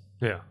socialist.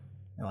 Yeah.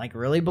 And like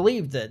really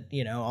believed that,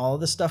 all of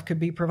this stuff could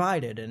be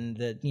provided and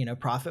that,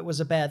 profit was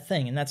a bad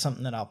thing. And that's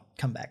something that I'll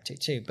come back to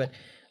too. But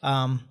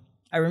I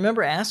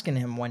remember asking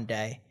him one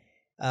day,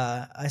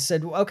 I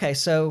said, okay,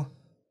 so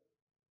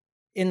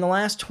in the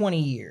last 20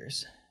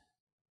 years,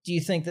 do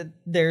you think that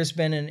there's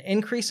been an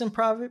increase in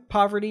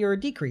poverty or a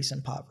decrease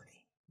in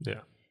poverty? Yeah.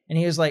 And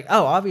he was like,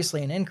 oh,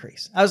 obviously an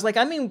increase. I was like,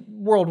 I mean,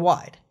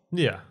 worldwide.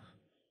 Yeah.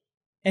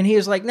 And he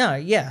was like, no,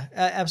 yeah,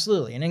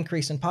 absolutely, an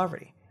increase in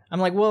poverty. I'm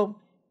like, well,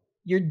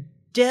 you're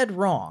dead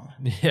wrong.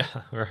 Yeah,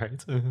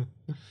 right.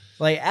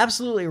 Like,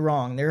 absolutely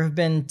wrong. There have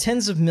been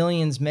tens of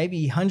millions,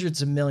 maybe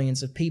hundreds of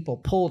millions of people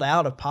pulled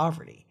out of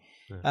poverty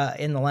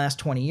in the last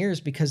 20 years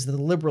because of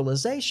the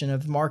liberalization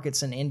of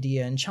markets in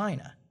India and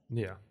China.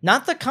 Yeah.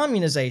 Not the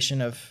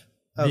communization of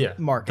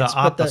markets. The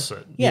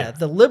opposite. But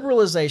the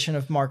liberalization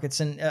of markets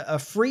and a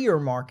freer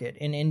market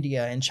in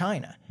India and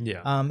China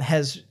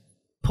has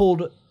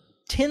pulled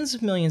tens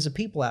of millions of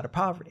people out of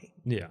poverty.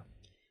 Yeah.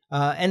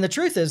 And the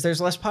truth is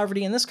there's less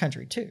poverty in this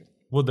country too.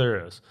 Well,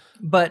 there is.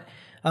 But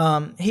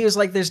he was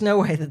like, there's no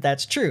way that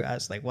that's true. I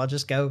was like, well,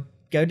 just go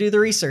do the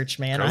research,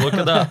 man. Go look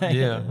it up.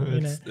 Yeah.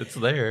 It's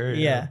there.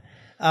 Yeah.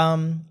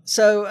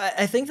 So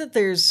I think that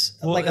there's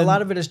a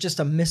lot of it is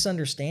just a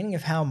misunderstanding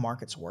of how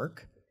markets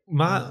work.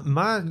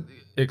 My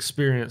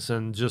experience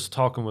in just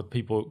talking with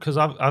people, because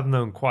I've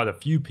known quite a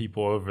few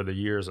people over the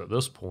years at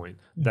this point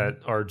that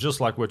are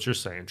just like what you're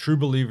saying, true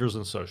believers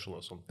in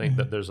socialism, think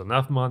that there's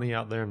enough money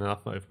out there,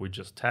 enough if we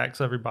just tax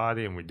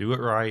everybody and we do it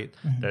right,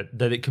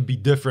 that it could be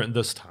different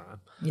this time.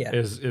 Yeah,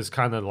 is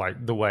kind of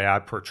like the way I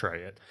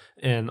portray it.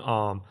 And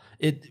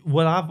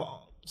what I've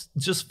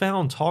just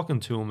found talking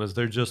to them is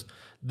they're just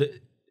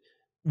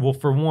well,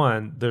 for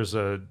one, there's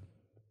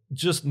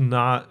just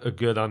not a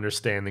good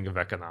understanding of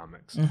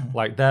economics.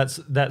 Like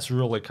that's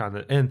really kind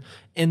of and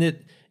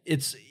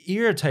it's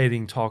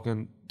irritating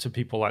talking to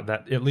people like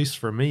that, at least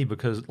for me,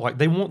 because like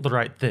they want the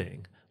right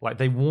thing. Like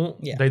they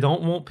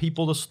don't want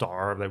people to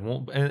starve. They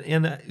want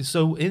and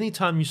so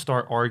anytime you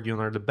start arguing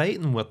or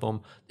debating with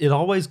them, it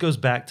always goes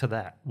back to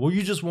that. Well,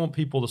 you just want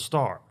people to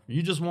starve.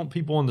 You just want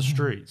people in the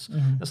streets.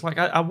 It's like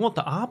I want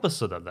the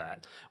opposite of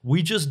that.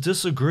 We just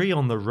disagree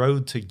on the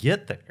road to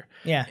get there.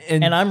 Yeah,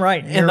 and I'm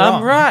right. And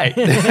I'm right.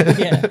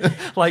 Yeah.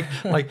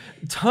 like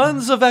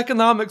tons of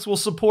economics will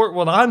support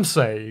what I'm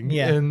saying.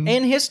 Yeah, and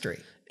history.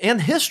 And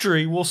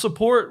history will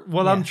support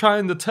what I'm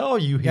trying to tell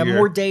you here. You have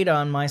more data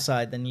on my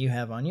side than you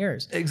have on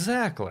yours.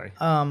 Exactly.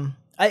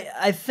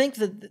 I think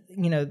that,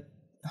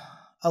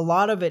 a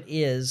lot of it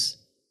is,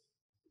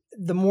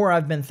 the more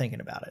I've been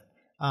thinking about it,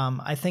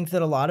 I think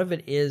that a lot of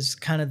it is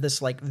kind of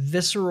this like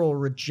visceral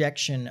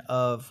rejection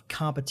of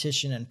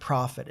competition and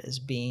profit as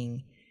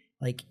being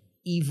like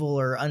evil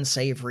or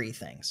unsavory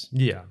things.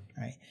 Yeah.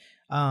 Right.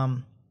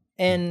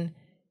 And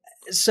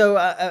so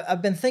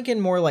I've been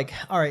thinking more like,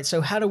 all right, so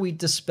how do we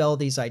dispel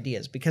these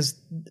ideas? Because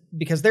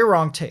they're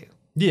wrong too.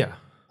 Yeah.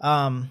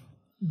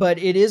 But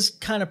it is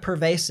kind of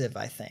pervasive,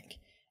 I think,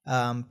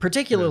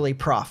 particularly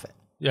profit.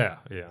 Yeah,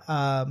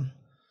 yeah.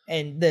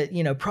 And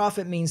that,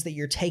 profit means that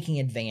you're taking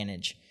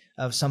advantage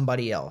of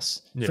somebody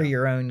else for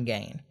your own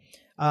gain.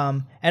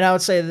 And I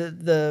would say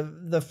that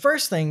the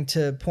first thing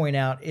to point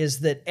out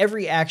is that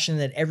every action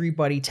that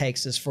everybody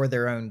takes is for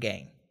their own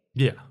gain.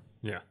 Yeah,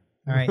 yeah.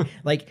 All right.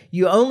 Like,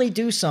 you only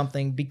do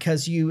something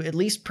because you at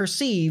least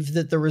perceive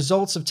that the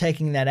results of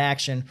taking that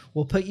action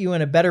will put you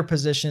in a better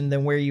position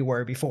than where you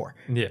were before.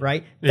 Yeah.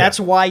 Right. That's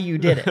why you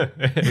did it.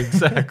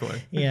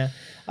 Exactly. Yeah.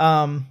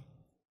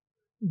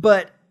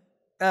 But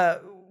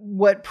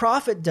what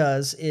profit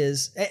does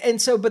is,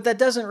 and so, but that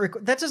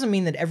doesn't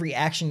mean that every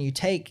action you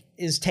take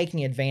is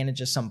taking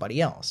advantage of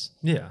somebody else.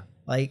 Yeah.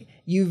 Like,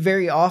 you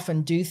very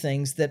often do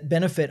things that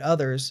benefit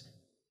others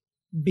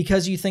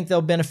because you think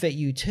they'll benefit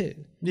you too.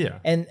 Yeah.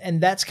 And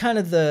that's kind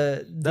of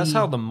that's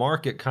how the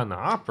market kind of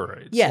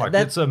operates. Yeah. Like,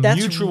 it's a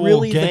mutual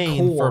really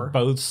gain for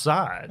both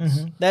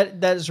sides. Mm-hmm.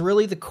 That is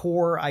really the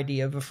core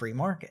idea of a free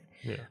market.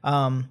 Yeah.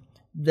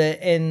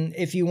 And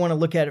if you want to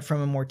look at it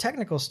from a more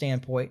technical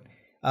standpoint,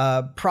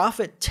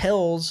 profit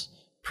tells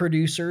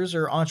producers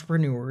or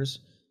entrepreneurs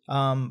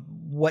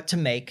what to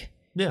make,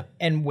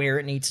 and where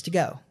it needs to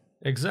go.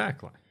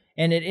 Exactly.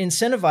 And it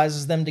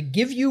incentivizes them to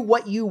give you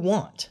what you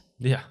want.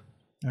 Yeah.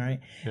 All right.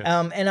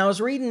 Yeah. And I was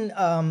reading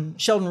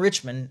Sheldon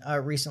Richman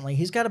recently.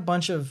 He's got a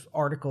bunch of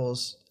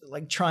articles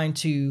like trying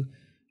to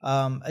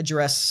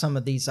address some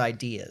of these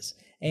ideas.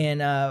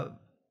 And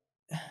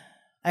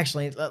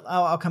actually,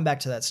 I'll come back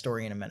to that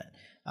story in a minute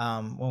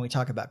when we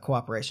talk about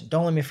cooperation.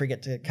 Don't let me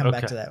forget to come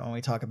back to that when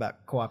we talk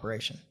about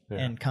cooperation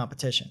and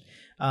competition.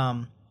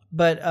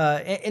 But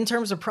in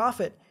terms of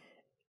profit,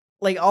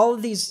 like all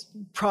of these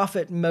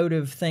profit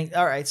motive things.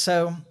 All right.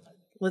 So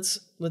let's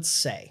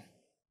say,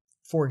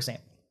 for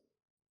example,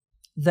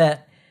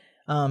 that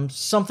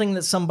something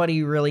that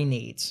somebody really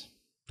needs.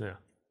 Yeah.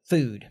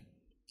 Food.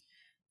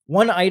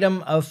 One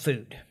item of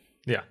food.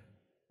 Yeah.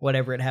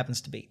 Whatever it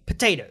happens to be.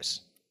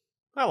 Potatoes.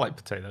 I like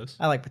potatoes.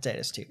 I like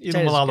potatoes too. Eat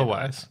them a lot of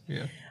ways.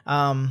 Yeah.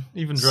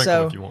 Even drink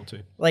them if you want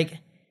to. Like,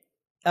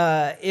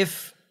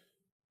 if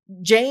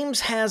James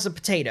has a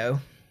potato.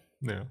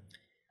 Yeah.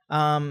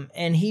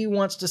 And he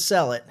wants to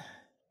sell it,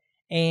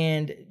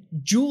 and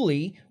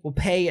Julie will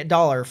pay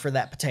 $1 for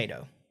that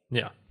potato.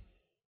 Yeah.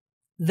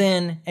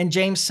 And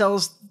James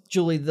sells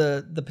Julie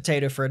the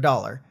potato for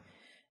 $1.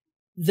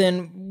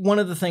 Then one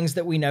of the things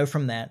that we know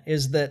from that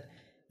is that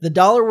the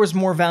 $1 was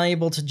more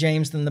valuable to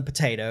James than the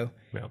potato,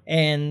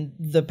 and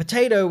the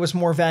potato was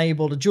more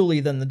valuable to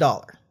Julie than the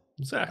 $1.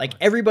 Exactly. Like,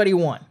 everybody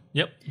won.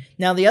 Yep.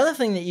 Now, the other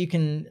thing that you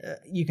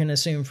can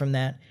assume from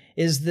that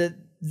is that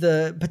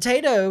the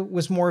potato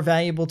was more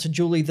valuable to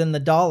Julie than the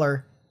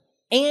 $1,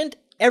 and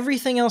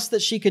everything else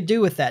that she could do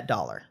with that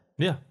 $1.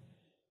 Yeah.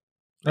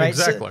 Right?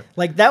 Exactly. So,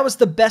 like, that was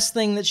the best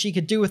thing that she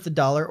could do with the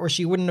 $1, or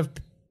she wouldn't have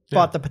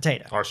bought the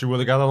potato. Or she would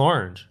have got an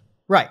orange.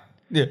 Right.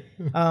 Yeah.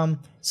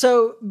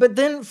 So, but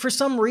then for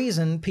some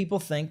reason, people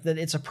think that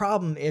it's a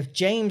problem if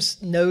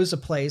James knows a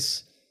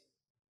place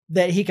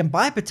that he can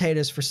buy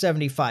potatoes for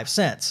 75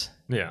 cents.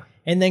 Yeah.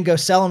 And then go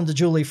sell them to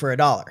Julie for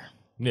 $1.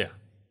 Yeah.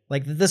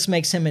 Like, this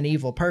makes him an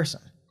evil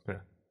person. Yeah.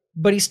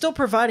 But he's still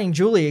providing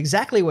Julie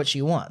exactly what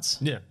she wants.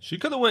 Yeah. She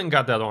could have went and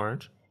got that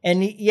orange.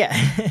 And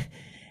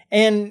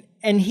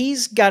and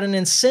he's got an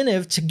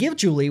incentive to give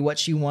Julie what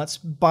she wants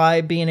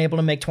by being able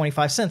to make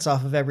 25 cents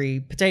off of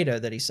every potato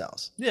that he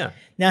sells. Yeah.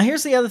 Now,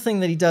 here's the other thing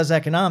that he does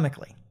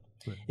economically,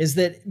 is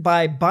that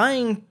by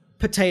buying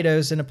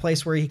potatoes in a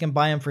place where he can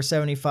buy them for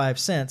 75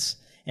 cents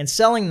and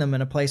selling them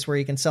in a place where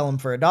he can sell them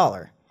for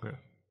 $1,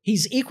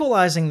 he's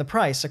equalizing the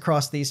price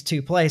across these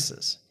two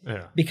places.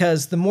 Yeah.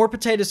 Because the more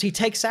potatoes he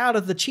takes out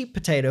of the cheap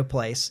potato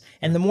place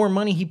and the more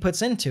money he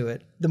puts into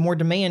it, the more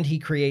demand he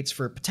creates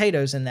for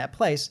potatoes in that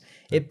place,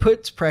 it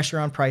puts pressure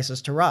on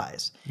prices to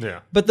rise. Yeah.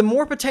 But the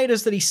more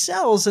potatoes that he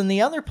sells in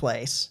the other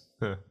place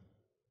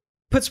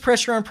puts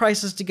pressure on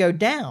prices to go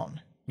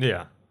down.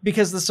 Yeah.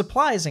 Because the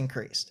supply is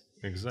increased.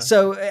 Exactly.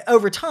 So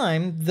over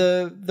time,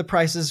 the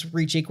prices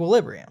reach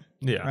equilibrium.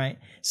 Yeah. Right.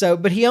 So,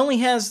 but he only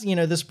has,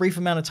 this brief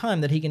amount of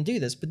time that he can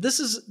do this. But this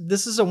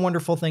is a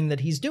wonderful thing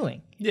that he's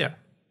doing. Yeah.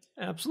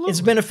 Absolutely.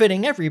 It's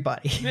benefiting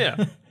everybody.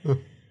 Yeah.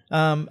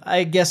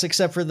 I guess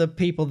except for the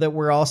people that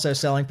were also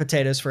selling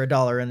potatoes for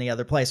 $1 in the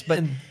other place.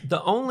 But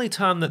the only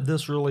time that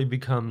this really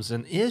becomes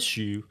an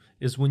issue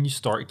is when you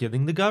start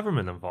getting the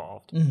government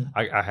involved. Mm-hmm.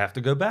 I have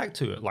to go back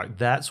to it. Like,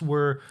 that's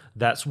where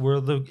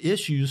the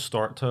issues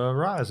start to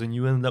arise, and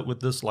you end up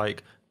with this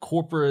like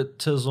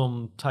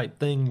corporatism type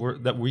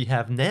thing that we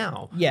have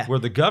now, where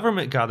the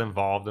government got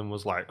involved and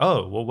was like,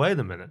 oh, well, wait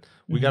a minute,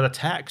 we got to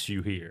tax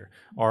you here,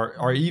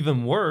 or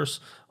even worse,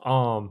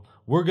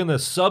 we're going to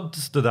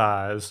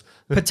subsidize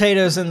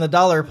potatoes in the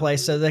 $1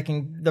 place so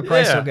the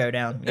price will go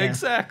down. Yeah.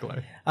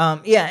 Exactly.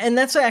 And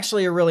that's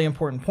actually a really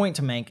important point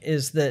to make,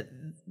 is that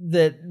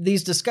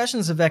these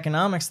discussions of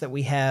economics that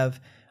we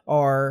have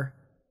are,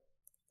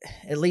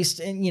 at least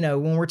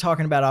when we're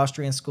talking about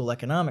Austrian school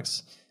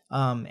economics,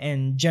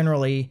 and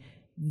generally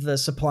the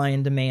supply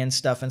and demand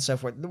stuff and so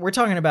forth, we're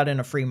talking about in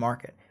a free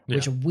market,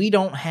 which we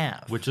don't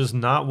have. Which is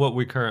not what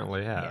we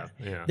currently have.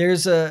 Yeah.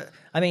 There's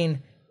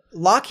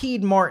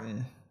Lockheed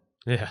Martin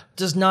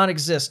does not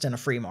exist in a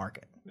free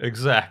market.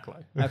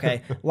 Exactly.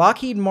 Okay.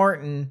 Lockheed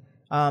Martin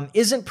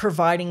isn't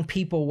providing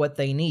people what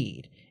they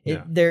need.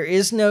 There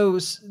is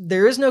no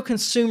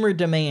consumer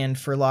demand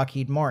for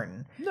Lockheed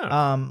Martin.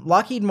 No.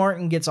 Lockheed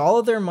Martin gets all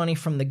of their money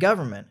from the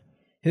government,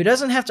 who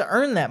doesn't have to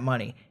earn that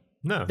money.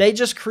 No. They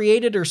just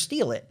create it or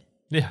steal it.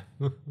 Yeah.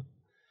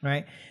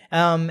 Right?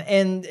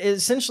 And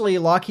essentially,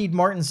 Lockheed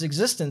Martin's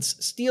existence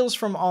steals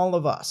from all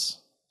of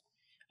us.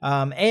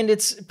 And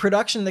it's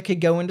production that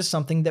could go into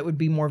something that would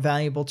be more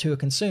valuable to a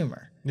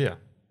consumer. Yeah.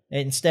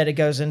 Instead, it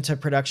goes into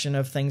production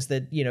of things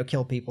that,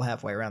 kill people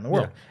halfway around the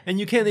world. Yeah. And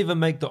you can't even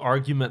make the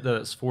argument that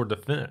it's for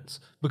defense,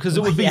 because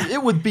it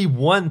would be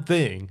one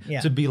thing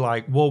to be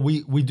like, well,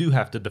 we do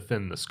have to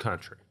defend this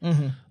country.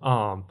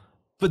 Mm-hmm.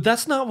 But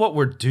that's not what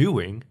we're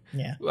doing.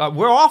 Yeah.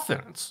 We're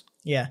offense.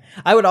 Yeah.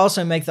 I would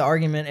also make the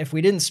argument, if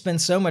we didn't spend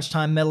so much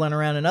time meddling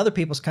around in other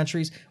people's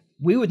countries,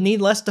 we would need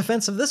less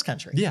defense of this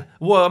country. Yeah.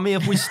 Well, I mean,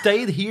 if we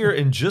stayed here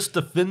and just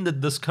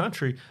defended this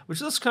country,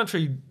 which this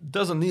country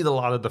doesn't need a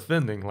lot of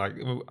defending. Like,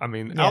 I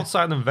mean,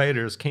 outside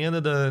invaders,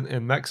 Canada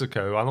and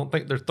Mexico, I don't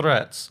think they're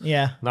threats.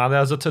 Yeah. Not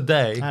as of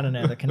today. I don't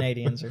know. The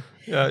Canadians are.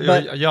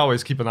 Yeah, you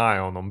always keep an eye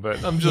on them,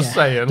 but I'm just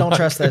saying. Don't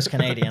trust those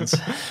Canadians.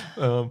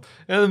 And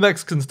the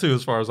Mexicans, too,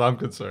 as far as I'm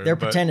concerned. They're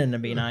pretending to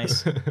be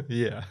nice.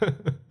 Yeah.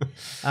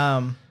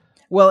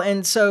 Well,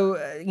 and so,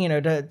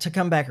 to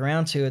come back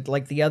around to it,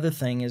 like the other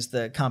thing is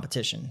the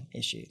competition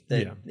issue.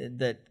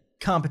 That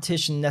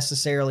competition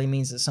necessarily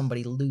means that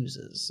somebody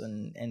loses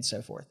and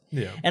so forth.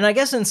 Yeah. And I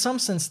guess in some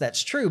sense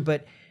that's true,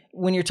 but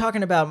when you're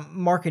talking about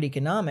market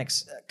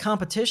economics,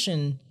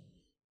 competition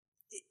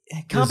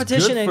is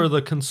good for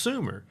the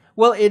consumer.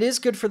 Well, it is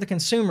good for the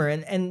consumer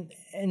and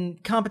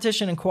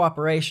competition and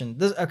cooperation.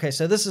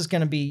 So this is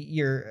going to be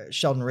your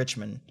Sheldon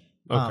Richman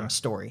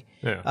story.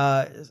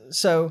 Yeah.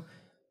 So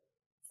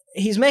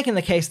he's making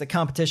the case that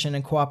competition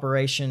and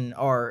cooperation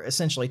are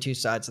essentially two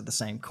sides of the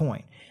same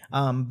coin.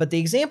 But the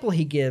example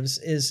he gives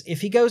is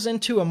if he goes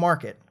into a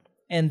market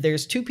and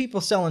there's two people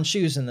selling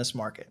shoes in this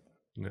market,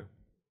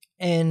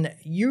 and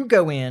you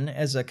go in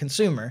as a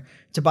consumer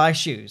to buy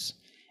shoes,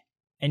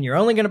 and you're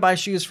only going to buy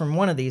shoes from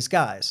one of these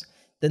guys,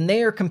 then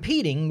they are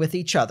competing with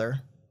each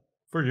other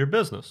for your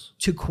business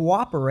to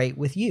cooperate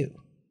with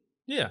you.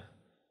 Yeah.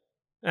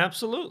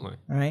 Absolutely.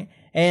 Right.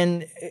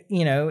 And,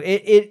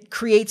 it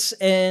creates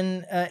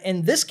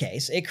in this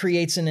case, it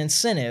creates an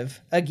incentive,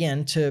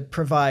 again, to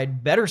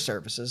provide better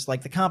services,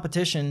 like the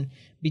competition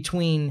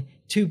between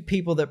two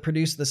people that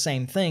produce the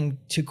same thing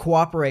to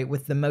cooperate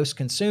with the most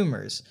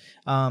consumers,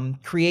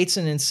 creates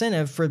an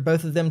incentive for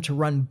both of them to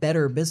run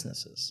better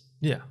businesses.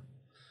 Yeah.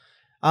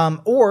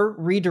 Or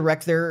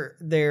redirect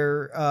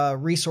their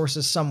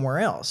resources somewhere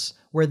else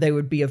where they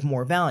would be of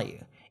more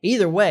value.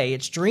 Either way,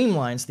 it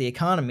streamlines the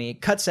economy,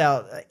 it cuts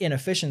out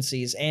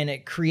inefficiencies, and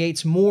it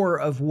creates more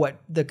of what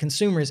the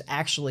consumers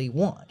actually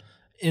want.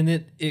 And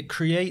it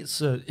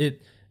creates it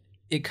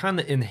kind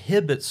of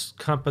inhibits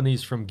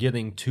companies from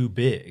getting too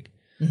big.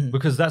 Mm-hmm.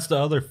 Because that's the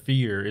other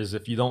fear, is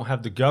if you don't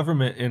have the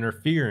government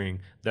interfering,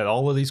 that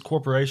all of these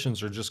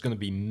corporations are just going to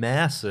be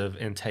massive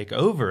and take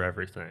over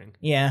everything.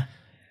 Yeah.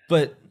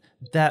 But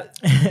but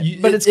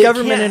it's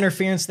government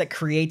interference that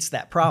creates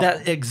that problem.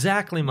 That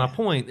exactly my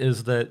point,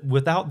 is that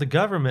without the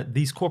government,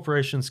 these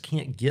corporations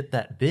can't get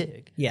that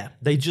big. Yeah.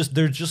 They're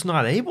just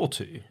not able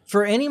to.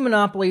 For any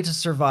monopoly to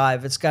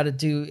survive, it's got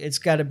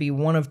to be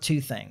one of two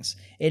things.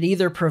 It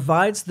either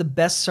provides the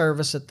best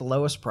service at the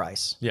lowest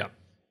price. Yeah.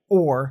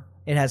 Or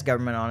it has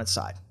government on its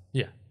side.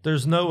 Yeah.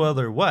 There's no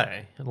other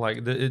way.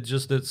 Like it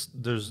just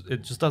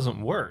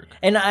doesn't work.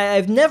 And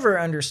I've never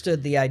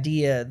understood the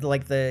idea,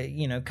 like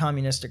the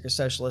communistic or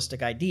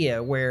socialistic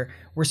idea, where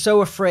we're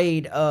so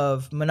afraid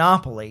of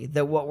monopoly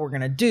that what we're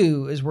going to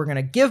do is we're going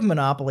to give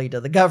monopoly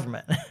to the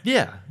government.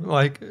 Yeah,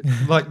 like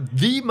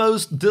the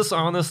most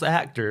dishonest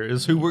actor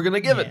is who we're going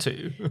to give it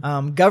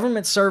to.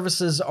 Government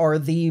services are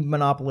the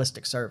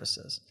monopolistic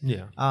services.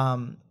 Yeah.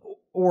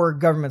 Or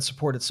government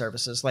supported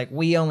services. Like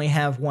we only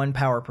have one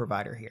power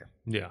provider here.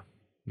 Yeah.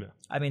 Yeah.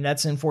 I mean,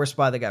 that's enforced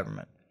by the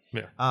government.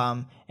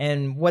 Yeah.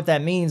 And what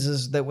that means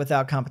is that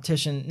without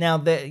competition, now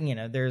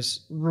that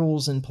there's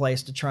rules in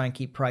place to try and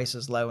keep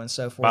prices low and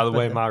so forth. By the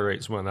way, my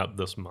rates went up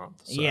this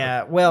month. So.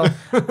 Yeah, well,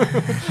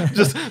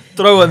 just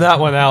throwing that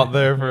one out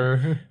there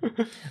for.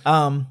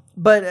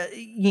 But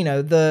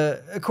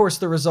of course,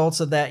 the results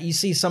of that, you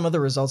see some of the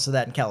results of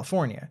that in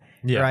California,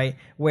 right,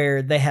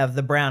 where they have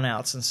the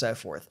brownouts and so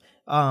forth.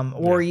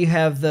 Or you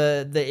have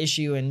the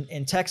issue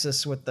in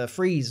Texas with the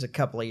freeze a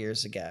couple of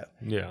years ago,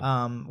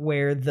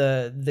 where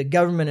the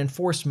government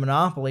enforced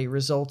monopoly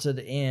resulted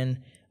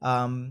in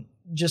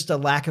just a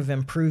lack of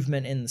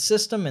improvement in the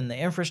system and the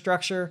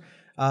infrastructure,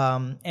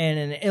 and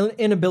an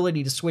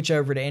inability to switch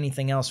over to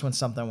anything else when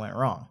something went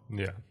wrong.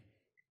 Yeah.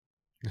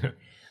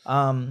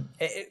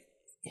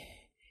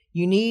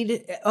 You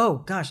need,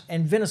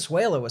 and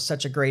Venezuela was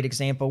such a great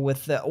example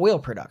with the oil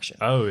production.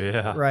 Oh,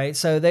 yeah. Right?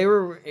 So they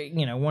were,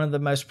 one of the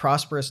most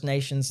prosperous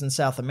nations in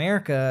South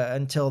America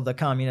until the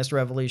communist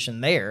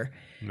revolution there.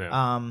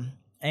 Yeah.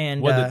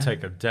 And what, did it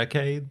take a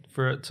decade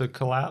for it to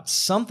collapse?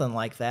 Something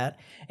like that.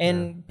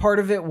 And part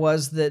of it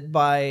was that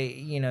by,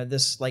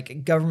 this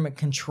like government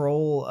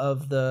control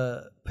of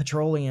the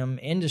petroleum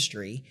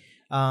industry,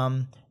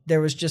 there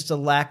was just a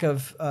lack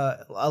of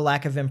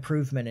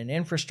improvement in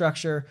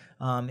infrastructure.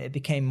 It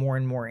became more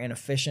and more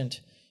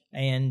inefficient,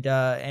 and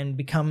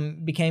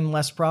became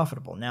less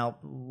profitable. Now,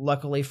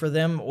 luckily for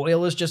them,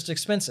 oil is just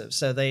expensive,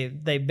 so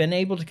they've been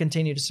able to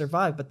continue to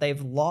survive, but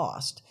they've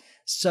lost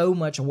so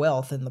much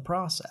wealth in the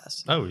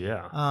process. Oh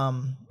yeah.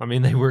 I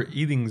mean, they were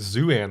eating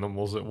zoo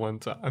animals at one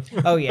time.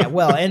 Oh yeah.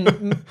 Well,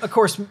 and of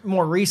course,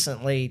 more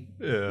recently,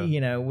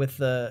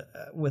 with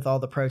all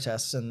the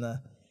protests and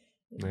the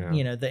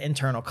the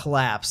internal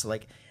collapse.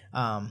 Like,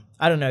 I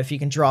don't know if you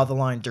can draw the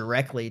line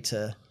directly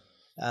to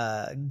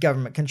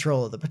government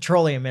control of the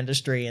petroleum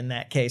industry in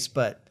that case,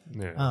 but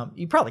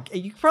you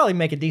could probably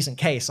make a decent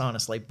case,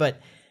 honestly. But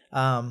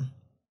my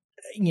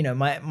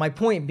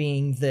point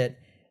being that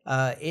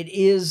it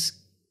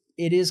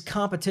is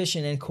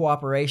competition and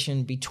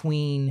cooperation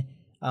between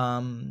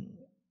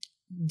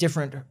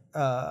different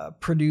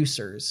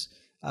producers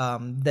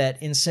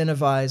that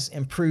incentivize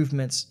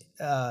improvements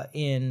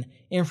in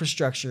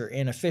infrastructure,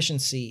 in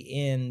efficiency,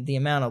 in the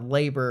amount of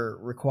labor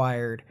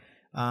required.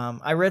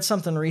 I read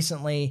something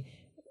recently,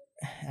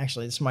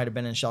 actually this might have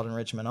been in Sheldon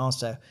Richmond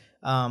also,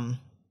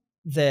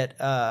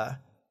 that I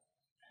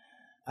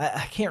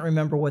can't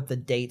remember what the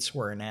dates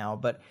were now,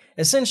 but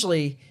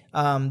essentially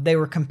they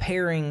were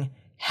comparing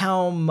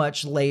how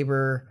much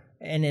labor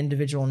an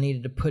individual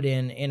needed to put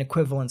in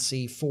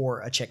equivalency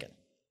for a chicken.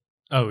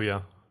 Oh,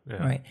 yeah.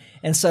 Right.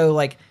 And so,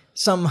 like,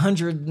 some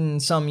 100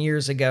 and some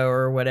years ago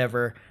or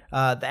whatever,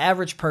 the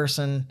average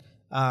person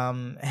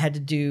had to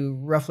do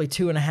roughly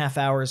 2.5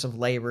 hours of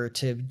labor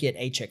to get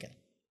a chicken.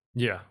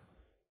 Yeah.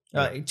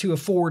 To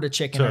afford a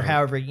chicken, or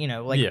however,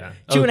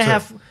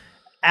 2.5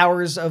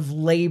 hours of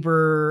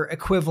labor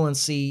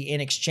equivalency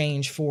in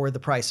exchange for the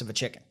price of a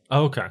chicken.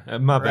 Okay.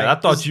 My bad. I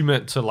thought you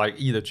meant to, like,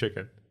 eat a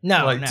chicken.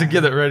 No. To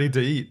get it ready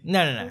to eat.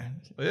 No.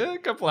 Yeah, a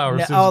couple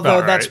hours. No,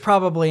 although that's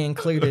probably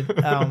included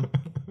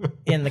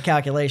in the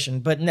calculation,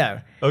 but no.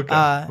 Okay,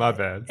 my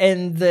bad.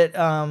 And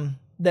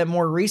that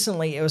more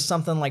recently it was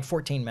something like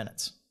 14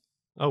 minutes.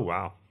 Oh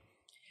wow!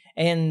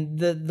 And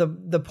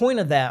the point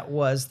of that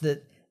was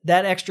that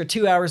extra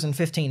 2 hours and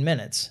 15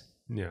 minutes,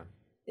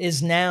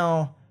 is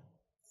now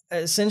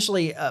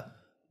essentially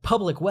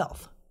public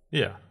wealth.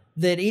 Yeah.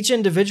 That each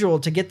individual,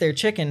 to get their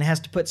chicken, has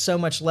to put so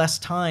much less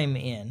time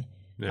in.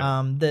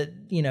 Yeah. That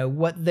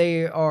what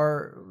they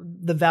are,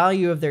 the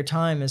value of their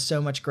time is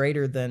so much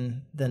greater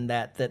than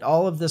that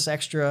all of this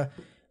extra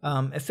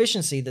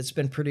efficiency that's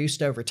been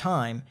produced over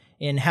time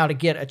in how to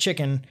get a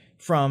chicken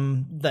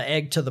from the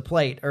egg to the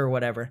plate or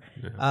whatever,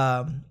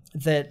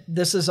 that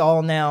this is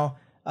all now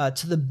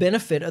to the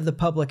benefit of the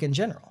public in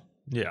general.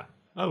 Yeah.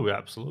 Oh,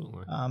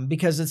 absolutely.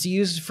 Because it's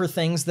used for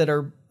things that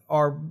are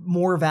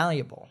more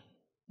valuable,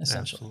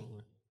 essentially. Absolutely.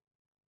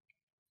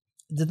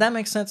 Did that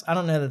make sense? I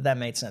don't know that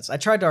made sense. I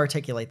tried to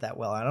articulate that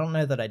well. I don't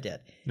know that I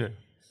did. Yeah.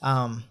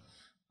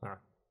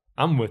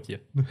 I'm with you.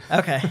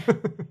 Okay.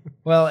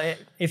 Well,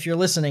 if you're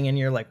listening and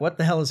you're like, what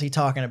the hell is he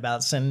talking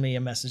about? Send me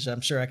a message.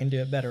 I'm sure I can do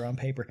it better on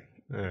paper.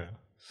 Yeah.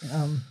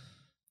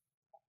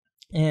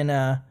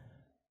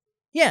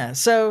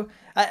 So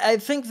I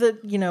think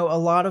that, a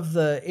lot of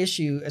the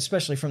issue,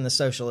 especially from the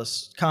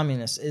socialists,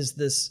 communists, is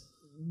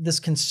this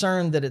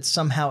concern that it's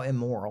somehow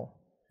immoral.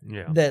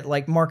 Yeah. That,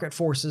 like, market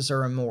forces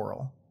are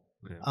immoral.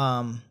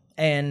 Yeah.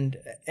 And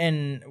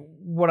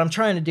what I'm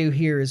trying to do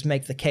here is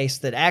make the case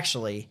that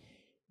actually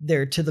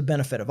they're to the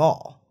benefit of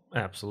all.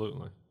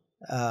 Absolutely.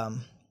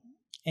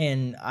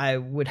 And I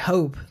would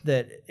hope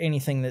that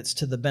anything that's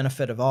to the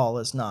benefit of all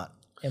is not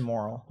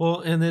immoral. Well,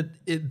 and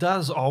it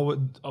does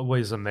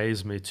always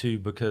amaze me too,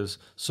 because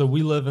so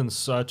we live in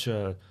such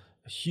a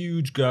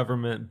huge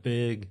government,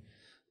 big,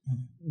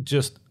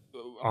 just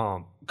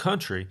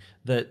country,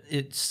 that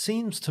it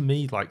seems to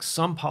me like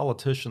some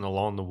politician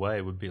along the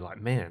way would be like,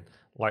 man,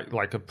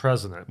 like a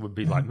president would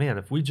be like, man,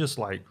 if we just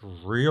like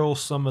reel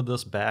some of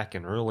this back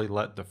and really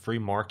let the free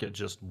market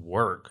just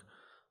work,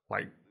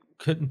 like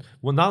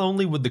not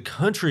only would the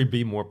country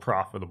be more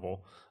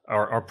profitable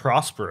or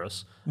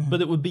prosperous,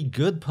 but it would be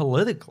good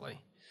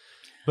politically.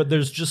 But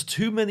there's just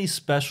too many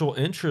special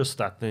interests,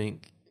 I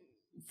think,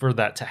 for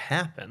that to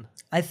happen.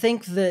 I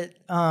think that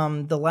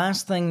the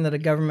last thing that a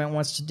government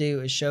wants to do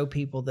is show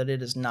people that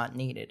it is not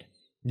needed.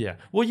 Yeah.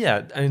 Well,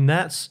 yeah, and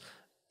that's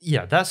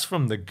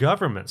from the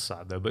government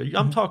side, though. But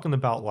I'm talking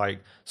about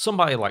like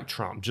somebody like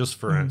Trump, just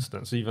for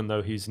instance, even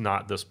though he's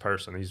not this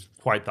person, he's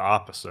quite the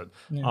opposite.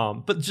 Yeah.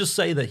 But just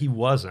say that he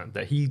wasn't,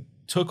 that he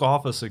took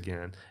office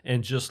again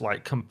and just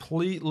like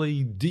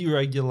completely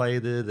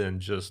deregulated and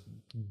just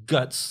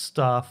guts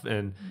stuff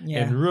and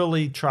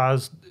really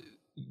tries,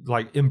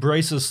 like,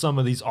 embraces some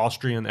of these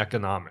Austrian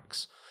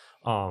economics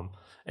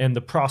and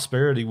the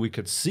prosperity we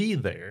could see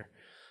there.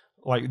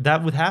 Like,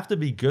 that would have to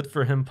be good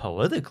for him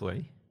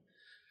politically.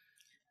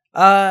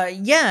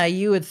 Yeah,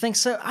 you would think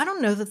so. I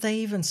don't know that they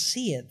even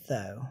see it,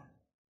 though.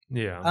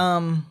 Yeah.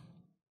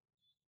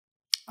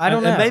 I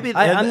don't know.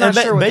 I'm not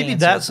sure what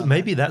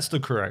maybe that's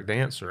the correct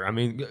answer. I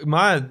mean,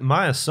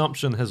 my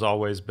assumption has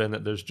always been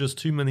that there's just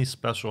too many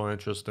special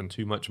interests and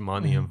too much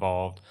money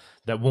involved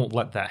that won't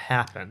let that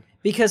happen.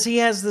 Because he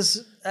has this.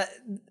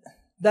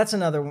 That's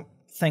another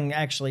thing,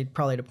 actually,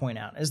 probably to point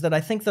out, is that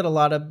I think that a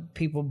lot of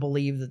people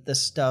believe that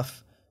this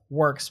stuff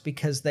works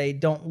because they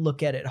don't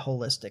look at it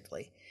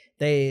holistically.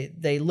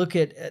 They're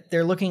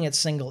looking at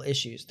single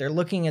issues. They're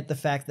looking at the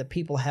fact that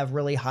people have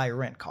really high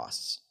rent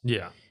costs.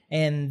 Yeah.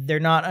 And they're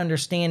not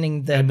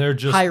understanding that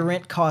high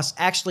rent costs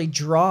actually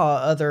draw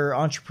other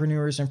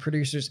entrepreneurs and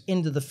producers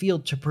into the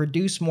field to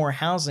produce more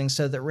housing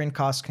so that rent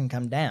costs can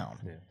come down.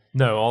 Yeah.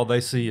 No, all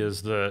they see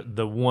is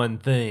the one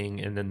thing,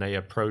 and then they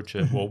approach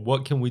it. Well,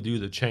 what can we do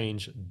to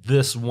change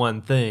this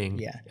one thing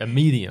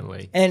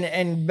immediately?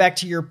 And back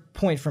to your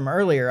point from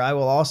earlier, I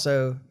will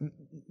also,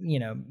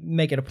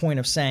 make it a point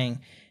of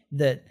saying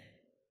that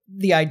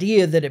the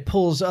idea that it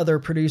pulls other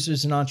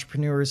producers and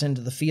entrepreneurs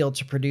into the field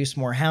to produce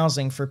more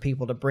housing for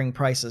people to bring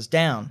prices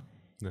down,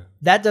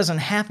 that doesn't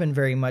happen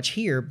very much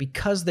here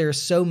because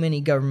there's so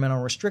many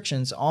governmental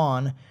restrictions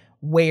on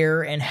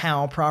where and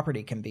how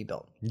property can be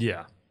built.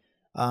 Yeah.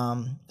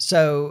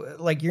 So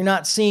like you're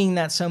not seeing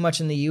that so much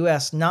in the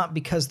U.S., not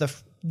because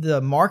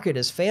the market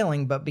is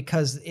failing, but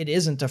because it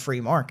isn't a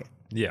free market.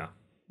 Yeah.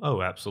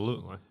 Oh,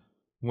 absolutely.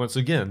 Once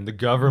again, the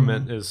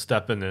government is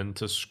stepping in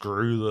to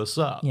screw this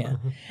up. Yeah,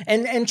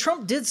 and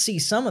Trump did see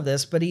some of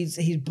this, but he's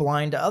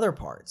blind to other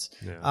parts.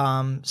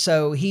 Yeah.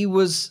 So he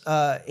was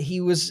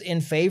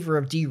in favor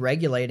of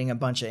deregulating a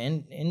bunch of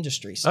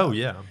industry stuff. Oh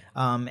yeah.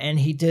 And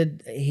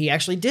he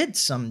actually did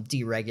some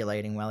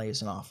deregulating while he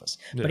was in office.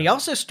 Yeah. But he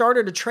also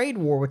started a trade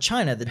war with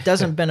China that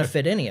doesn't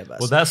benefit any of us.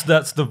 Well,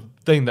 that's the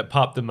thing that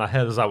popped in my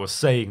head as I was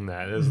saying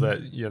that is that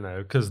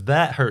because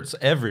that hurts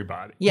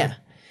everybody. Yeah.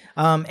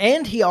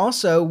 And he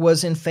also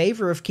was in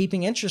favor of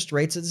keeping interest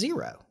rates at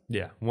zero.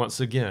 Yeah, once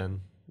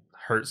again,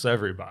 hurts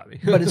everybody.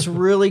 But it's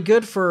really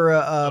good for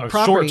a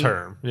property. Short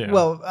term, yeah.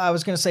 Well, I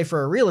was going to say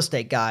for a real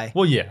estate guy.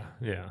 Well, yeah.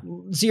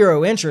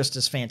 Zero interest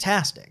is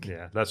fantastic.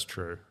 Yeah, that's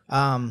true.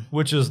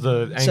 Which is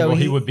the angle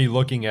he would be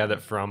looking at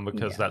it from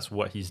because that's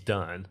what he's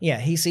done. Yeah,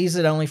 he sees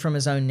it only from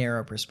his own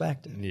narrow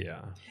perspective. Yeah.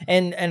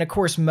 And of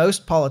course,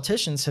 most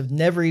politicians have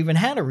never even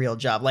had a real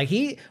job. Like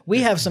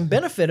we have some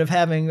benefit of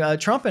having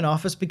Trump in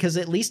office because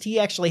at least he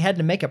actually had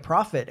to make a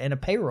profit and a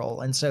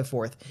payroll and so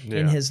forth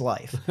in his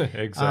life.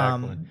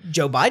 Exactly.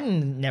 Joe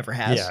Biden never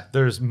has.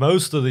 Yeah,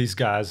 most of these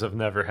guys have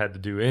never had to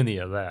do any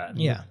of that.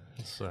 Yeah.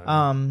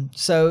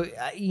 So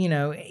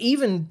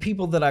even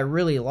people that I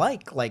really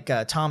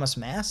like Thomas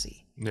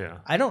Massey. Yeah.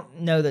 I don't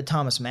know that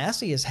Thomas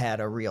Massey has had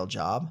a real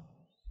job.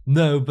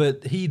 No,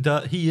 but he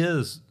does. He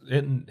is.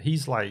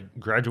 He's like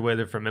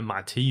graduated from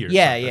MIT or something.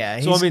 Yeah.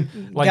 So he's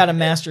got a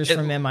master's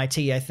from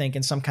MIT, I think,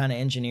 in some kind of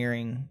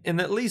engineering.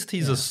 And at least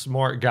he's a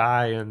smart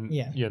guy, and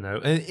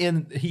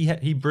and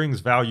he brings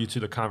value to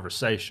the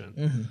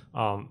conversation.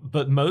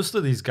 But most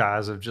of these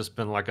guys have just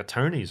been like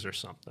attorneys or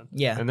something.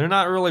 Yeah, and they're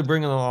not really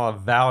bringing a lot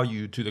of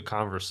value to the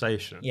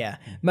conversation. Yeah,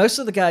 most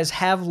of the guys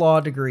have law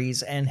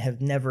degrees and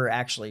have never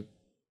actually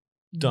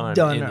done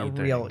anything.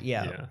 A real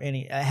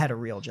had a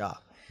real job.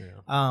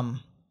 Yeah.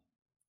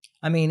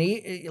 I mean,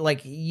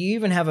 you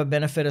even have a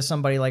benefit of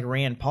somebody like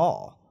Rand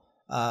Paul,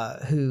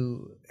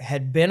 who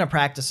had been a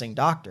practicing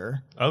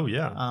doctor. Oh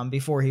yeah.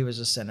 Before he was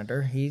a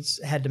senator,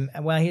 he's had to.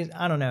 Well,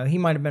 I don't know. He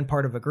might have been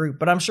part of a group,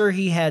 but I'm sure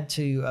he had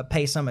to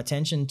pay some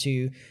attention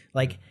to,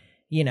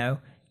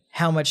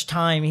 how much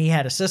time he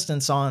had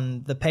assistants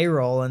on the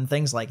payroll and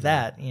things like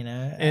that.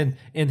 And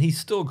he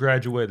still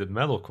graduated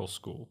medical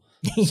school.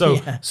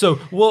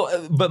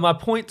 But my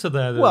point to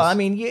that is... Well, I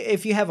mean,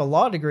 if you have a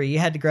law degree, you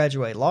had to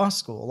graduate law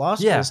school. Law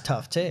school is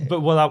tough, too.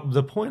 But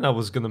the point I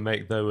was going to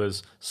make, though,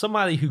 is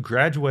somebody who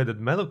graduated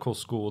medical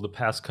school the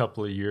past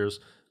couple of years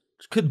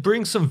could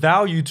bring some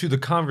value to the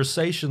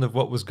conversation of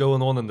what was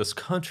going on in this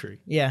country.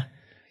 Yeah.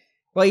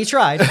 Well, he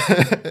tried.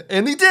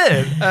 And he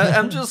did.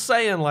 I'm just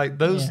saying,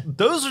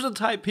 those are the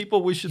type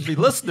people we should be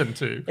listening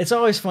to. It's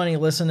always funny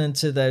listening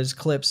to those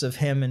clips of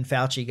him and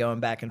Fauci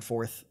going back and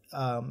forth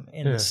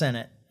in the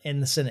Senate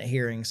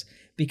hearings,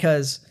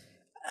 because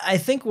I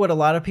think what a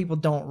lot of people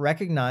don't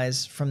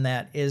recognize from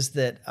that is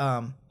that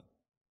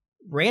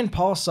Rand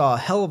Paul saw a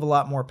hell of a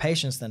lot more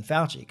patients than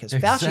Fauci, because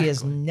Fauci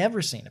has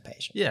never seen a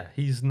patient. Yeah,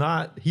 he's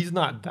not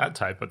that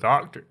type of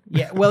doctor.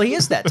 Yeah, well, he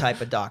is that type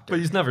of doctor. But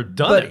he's never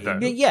done it, though.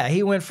 Yeah,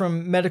 he went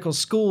from medical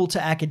school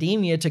to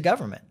academia to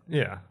government.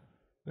 Yeah,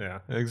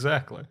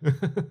 exactly.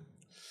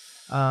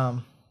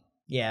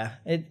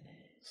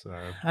 So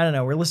I don't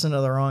know. We're listening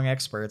to the wrong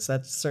experts.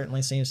 That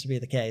certainly seems to be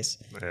the case.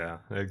 Yeah,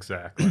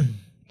 exactly.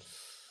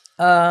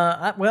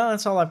 Well,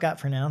 that's all I've got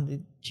for now.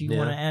 Do you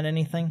want to add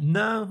anything?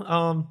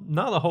 No,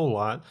 not a whole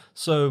lot.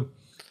 So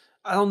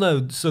I don't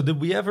know. So did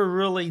we ever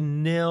really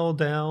nail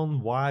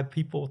down why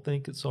people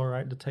think it's all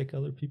right to take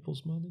other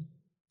people's money?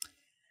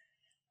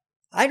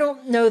 I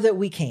don't know that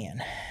we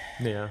can.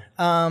 Yeah.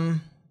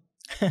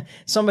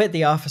 Somebody at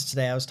the office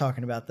today, I was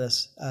talking about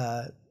this,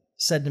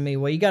 said to me,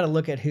 well, you got to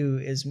look at who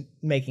is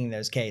making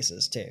those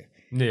cases too.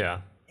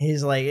 Yeah.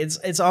 He's like,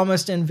 it's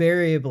almost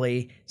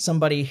invariably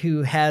somebody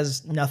who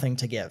has nothing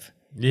to give.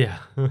 Yeah.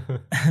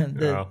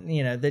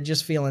 They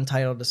just feel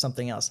entitled to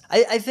something else.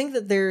 I think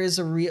that there is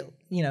a real,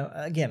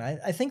 again,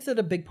 I think that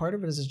a big part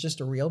of it is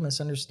just a real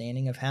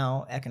misunderstanding of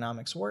how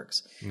economics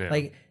works. Yeah.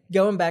 Like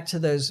going back to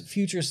those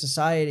future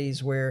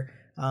societies where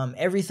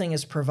everything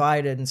is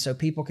provided and so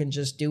people can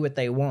just do what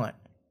they want.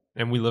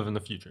 And we live in the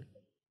future.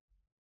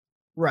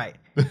 Right.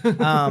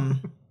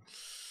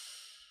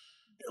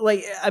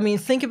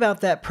 Think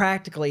about that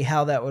practically,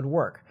 how that would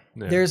work.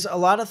 Yeah. There's a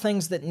lot of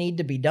things that need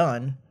to be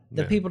done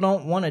that people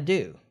don't want to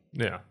do.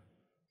 Yeah.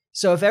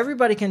 So if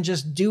everybody can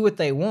just do what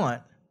they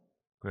want,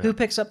 who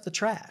picks up the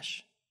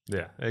trash?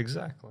 Yeah,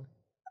 exactly.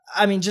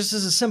 I mean, just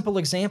as a simple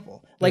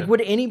example,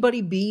 would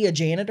anybody be a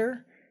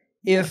janitor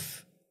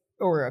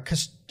or a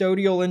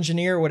custodial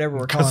engineer, whatever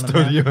we're calling them?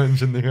 Custodial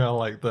engineer, I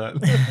like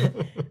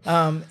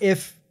that.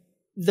 If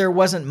there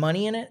wasn't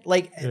money in it,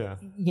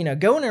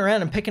 going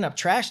around and picking up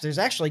trash, there's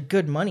actually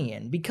good money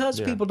in because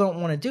people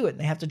don't want to do it and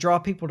they have to draw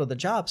people to the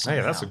job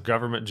somehow. Hey, that's a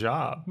government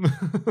job,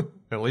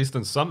 at least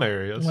in some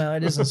areas. Well,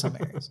 it is in some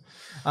areas.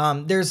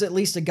 There's at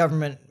least a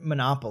government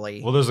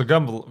monopoly. Well, there's a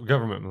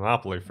government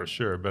monopoly for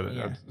sure, but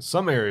in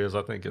some areas,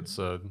 I think it's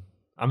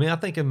I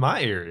think in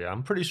my area,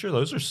 I'm pretty sure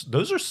those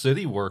are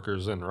city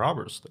workers in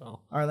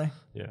Robertsdale. Are they?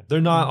 Yeah, they're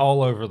not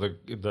all over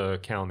the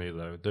county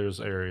though. There's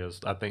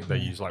areas I think they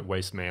use like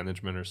waste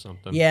management or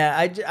something.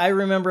 Yeah, I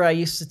remember I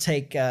used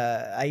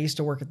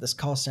to work at this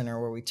call center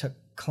where we took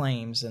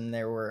claims, and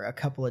there were a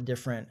couple of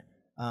different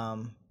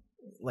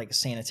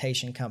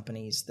sanitation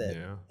companies that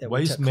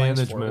waste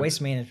management. Waste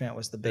management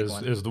was the big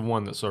one. Is the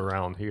one that's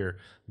around here,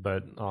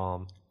 but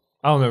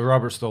I don't know.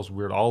 Robertsdale's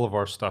weird. All of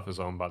our stuff is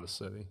owned by the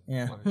city.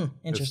 Yeah,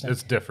 interesting.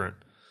 It's different.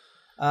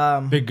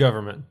 Big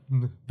government,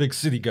 big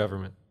city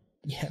government.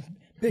 Yeah,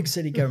 big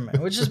city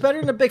government, which is better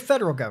than a big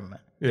federal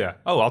government. Yeah.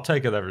 Oh, I'll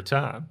take it every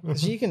time.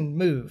 Because you can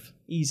move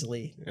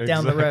easily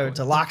down the road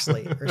to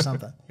Loxley or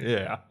something.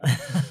 Yeah.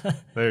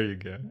 There you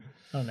go.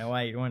 I don't know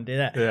why you'd want to do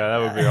that. Yeah, that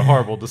would be a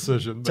horrible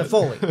decision. To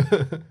Foley.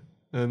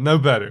 No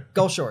better.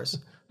 Gulf Shores.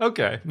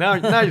 Okay, now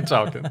you're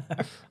talking.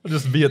 I'll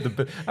just be at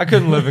the. I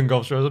couldn't live in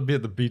Gulf Shores. I'd be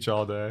at the beach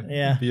all day.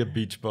 Yeah, be a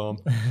beach bum.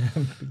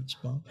 Beach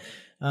bum.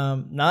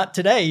 Not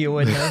today. You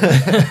wouldn't.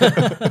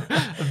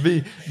 Have.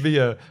 be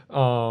a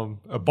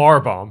bar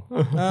bum.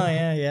 Oh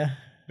yeah.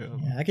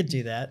 I could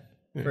do that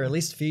for at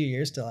least a few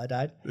years till I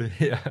died.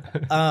 Yeah.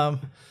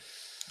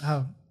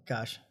 Oh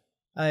gosh,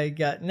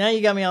 now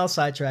you got me all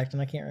sidetracked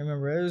and I can't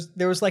remember.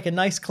 There was like a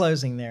nice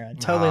closing there. I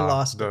totally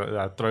lost it.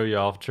 I throw you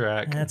off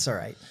track. That's all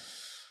right.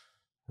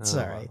 It's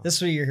all right. This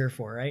is what you're here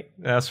for, right?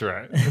 That's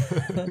right.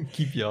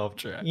 Keep you off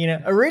track.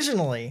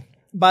 Originally,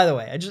 by the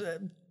way,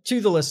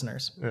 to the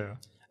listeners. Yeah.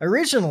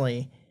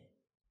 Originally,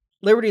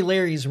 Liberty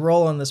Larry's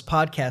role on this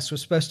podcast was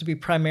supposed to be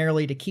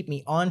primarily to keep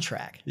me on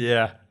track.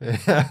 Yeah.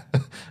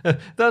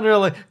 Doesn't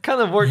really,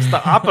 kind of works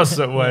the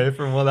opposite way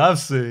from what I've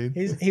seen.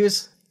 He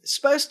was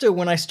supposed to,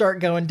 when I start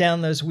going down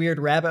those weird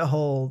rabbit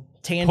hole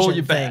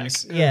tangent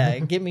things,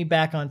 get me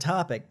back on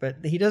topic, but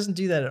he doesn't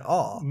do that at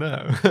all.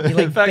 No.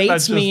 He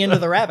baits me into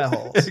the rabbit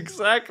holes.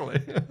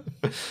 Exactly.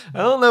 I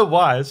don't know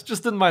why. It's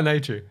just in my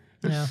nature.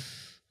 Yeah.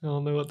 I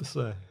don't know what to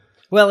say.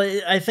 Well,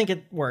 I think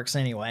it works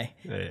anyway.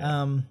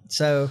 Yeah.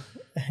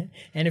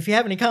 And if you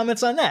have any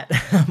comments on that,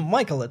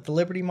 Michael at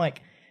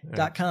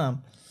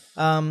thelibertymike.com.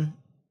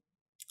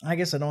 I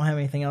guess I don't have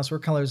anything else. We're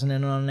closing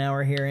in on an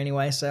hour here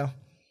anyway, so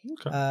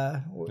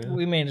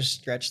we may just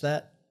stretch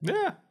that.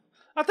 Yeah.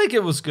 I think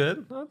it was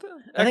good.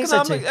 I think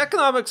so too.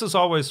 Economics is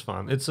always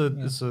fun. It's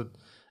a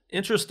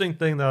interesting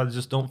thing that I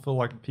just don't feel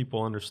like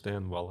people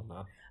understand well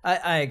enough.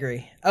 I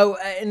agree. Oh,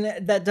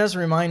 and that does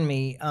remind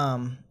me,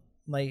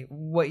 like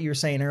what you were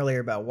saying earlier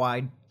about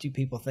why do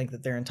people think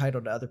that they're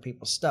entitled to other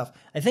people's stuff.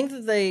 I think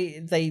that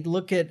they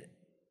look at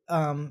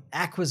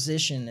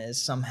acquisition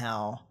as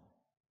somehow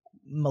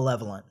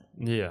malevolent.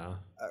 Yeah.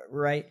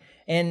 Right?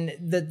 And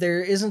that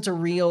there isn't a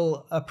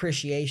real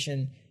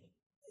appreciation.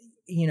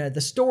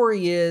 The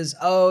story is,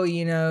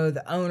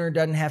 the owner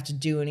doesn't have to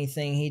do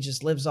anything. He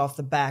just lives off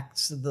the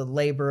backs of the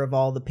labor of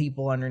all the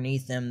people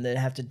underneath him that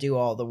have to do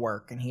all the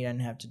work, and he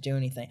doesn't have to do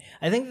anything.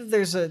 I think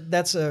that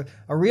that's a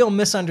real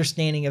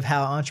misunderstanding of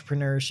how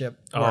entrepreneurship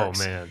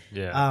works. Oh, man.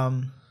 Yeah.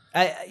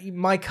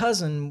 My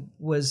cousin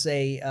was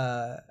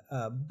a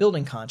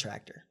building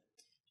contractor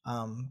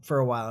for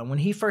a while, and when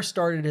he first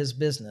started his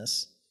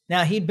business,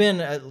 now he'd been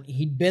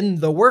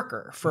the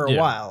worker for a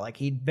while. Like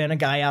he'd been a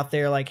guy out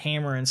there like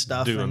hammering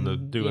stuff, doing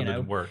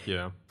the work,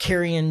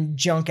 carrying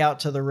junk out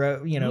to the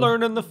road,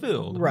 learning the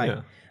field,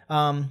 right?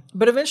 Yeah.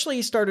 But eventually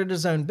he started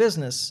his own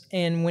business,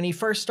 and when he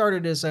first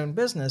started his own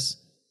business,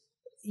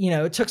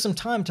 it took some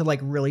time to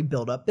like really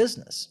build up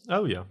business.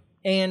 Oh yeah,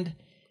 and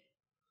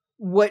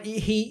what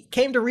he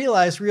came to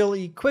realize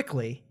really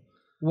quickly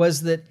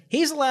was that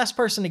he's the last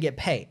person to get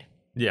paid.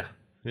 Yeah.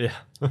 Yeah.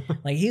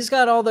 Like he's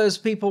got all those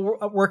people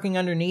working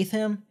underneath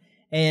him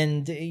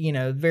and,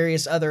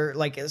 various other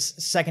like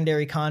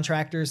secondary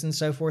contractors and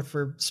so forth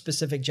for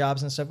specific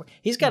jobs and so forth.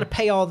 He's got to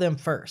pay all them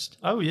first.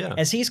 Oh, yeah.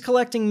 As he's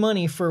collecting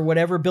money for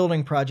whatever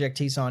building project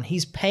he's on,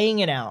 he's paying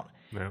it out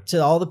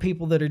to all the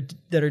people that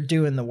are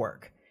doing the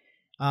work.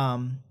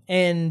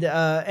 And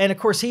of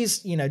course he's,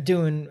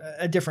 doing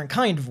a different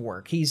kind of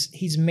work.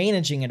 He's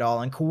managing it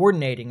all and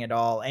coordinating it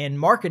all and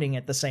marketing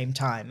at the same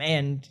time.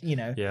 And,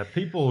 Yeah,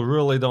 people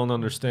really don't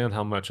understand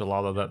how much a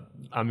lot of that,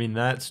 I mean,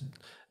 that's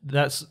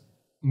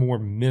more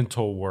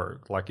mental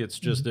work. Like it's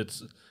just,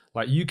 it's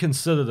like you can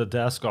sit at a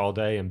desk all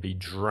day and be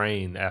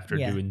drained after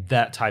doing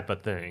that type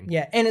of thing.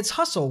 Yeah. And it's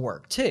hustle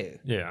work too.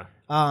 Yeah.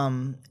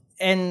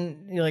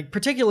 And like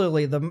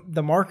particularly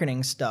the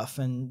marketing stuff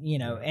and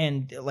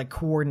and like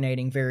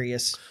coordinating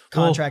various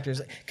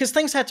contractors, because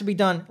things have to be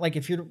done, like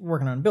if you're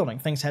working on a building,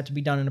 things have to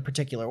be done in a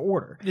particular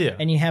order. Yeah.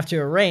 And you have to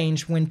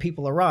arrange when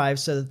people arrive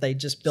so that they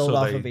just build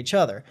off of each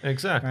other.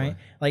 Exactly. Right?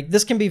 Like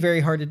this can be very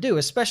hard to do,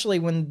 especially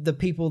when the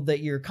people that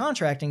you're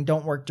contracting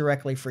don't work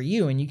directly for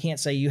you, and you can't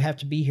say you have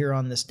to be here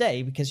on this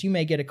day, because you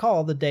may get a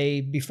call the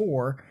day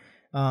before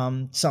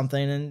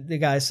something, and the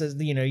guy says,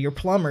 your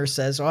plumber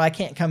says, "Oh, I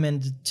can't come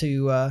in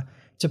to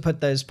put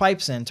those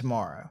pipes in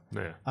tomorrow."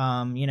 Yeah.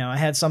 I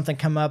had something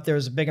come up. There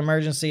was a big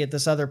emergency at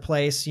this other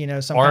place,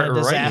 some kind of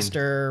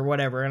disaster or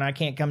whatever, and I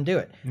can't come do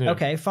it. Yeah.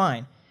 Okay,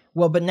 fine.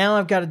 Well, but now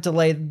I've got to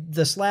delay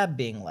the slab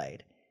being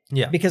laid.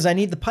 Yeah. Because I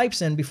need the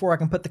pipes in before I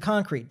can put the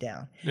concrete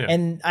down. Yeah.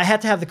 And I have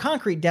to have the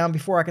concrete down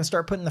before I can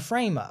start putting the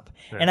frame up.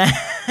 Yeah. And I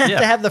have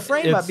to have the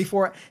frame up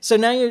before. So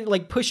now you're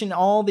like pushing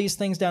all these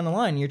things down the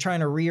line. You're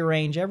trying to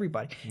rearrange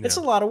everybody. Yeah. It's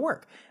a lot of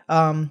work.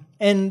 But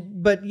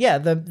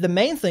the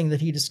main thing that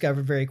he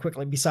discovered very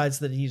quickly, besides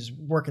that he's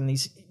working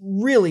these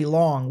really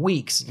long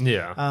weeks,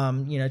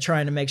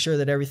 trying to make sure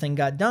that everything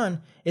got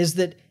done, is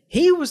that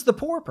he was the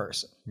poor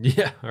person.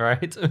 Yeah,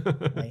 right.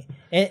 Right.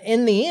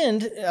 In the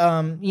end,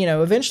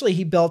 eventually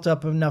he built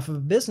up enough of a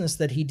business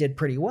that he did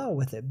pretty well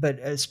with it. But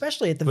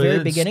especially at the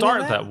very beginning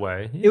of that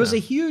way. Yeah. It was a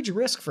huge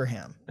risk for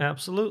him.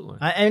 Absolutely.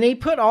 And he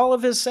put all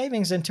of his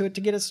savings into it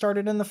to get it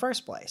started in the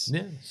first place.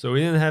 Yeah. So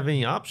he didn't have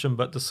any option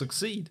but to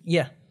succeed.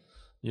 Yeah.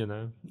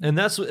 And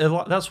that's what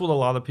a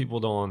lot of people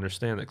don't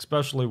understand,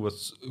 especially with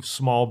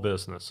small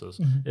businesses,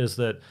 is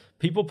that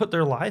people put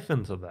their life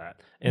into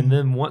that, and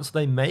then once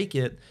they make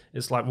it,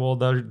 it's like, well,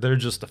 they're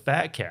just a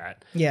fat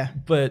cat. Yeah.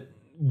 But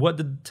what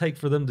did it take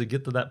for them to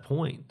get to that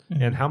point,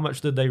 and how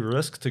much did they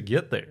risk to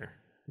get there?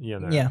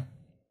 Yeah.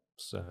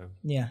 So.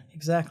 Yeah,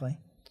 exactly.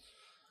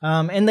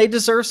 And they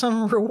deserve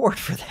some reward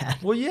for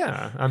that. Well,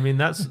 yeah. I mean,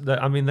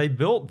 they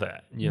built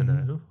that.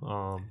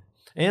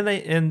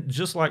 And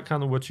just like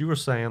kind of what you were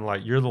saying,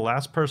 like you're the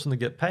last person to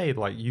get paid.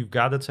 Like you've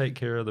got to take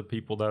care of the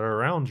people that are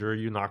around you. Or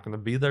you're not going to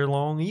be there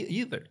long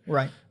either.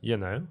 Right.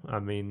 I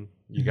mean,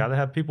 you got to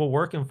have people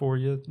working for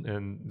you,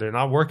 and they're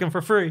not working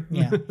for free.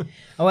 Yeah.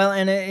 Well,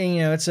 and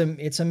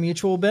it's a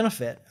mutual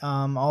benefit.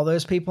 All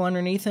those people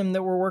underneath him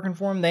that were working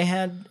for him, they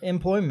had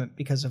employment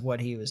because of what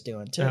he was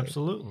doing too.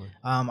 Absolutely.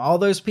 All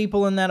those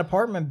people in that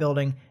apartment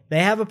building, they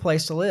have a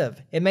place to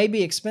live. It may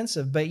be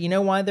expensive, but you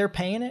know why they're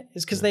paying it?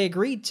 It's because they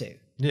agreed to.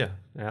 Yeah,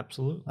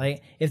 absolutely.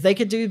 Like if they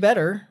could do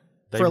better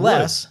for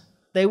less,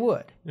 they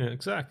would. Yeah,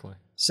 exactly.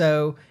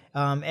 So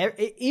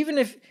even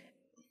if,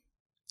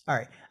 all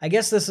right, I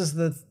guess this is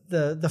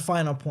the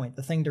final point,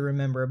 the thing to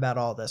remember about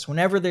all this.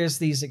 Whenever there's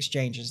these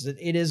exchanges, that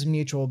it is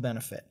mutual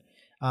benefit.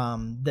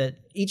 That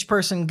each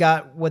person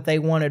got what they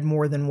wanted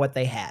more than what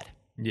they had.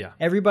 Yeah.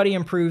 Everybody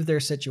improved their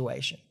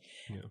situation.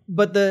 Yeah.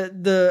 But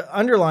the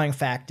underlying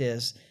fact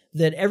is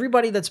that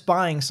everybody that's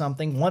buying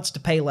something wants to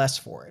pay less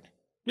for it.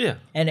 Yeah.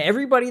 And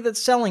everybody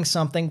that's selling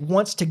something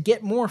wants to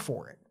get more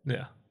for it.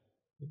 Yeah.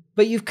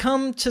 But you've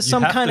come to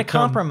some kind of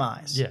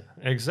compromise. Yeah,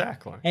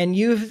 exactly. And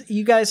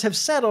you guys have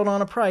settled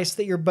on a price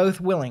that you're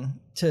both willing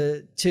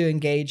to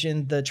engage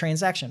in the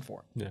transaction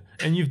for. Yeah.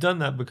 And you've done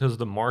that because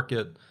the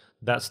market,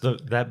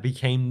 that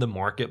became the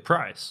market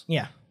price.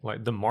 Yeah.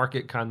 Like the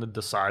market kind of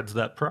decides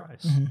that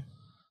price.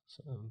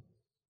 So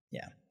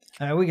yeah.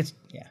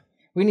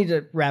 We need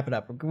to wrap it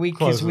up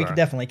because we could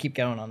definitely keep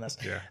going on this.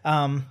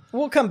 Yeah.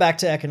 We'll come back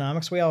to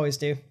economics. We always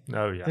do.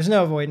 Oh, yeah. There's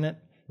no avoiding it,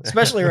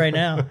 especially right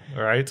now.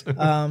 Right.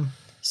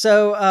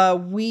 So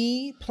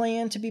we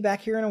plan to be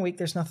back here in a week.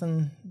 There's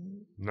nothing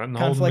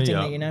conflicting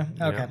that you know?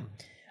 Okay.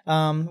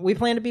 Yeah. We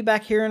plan to be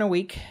back here in a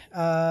week.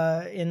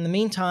 In the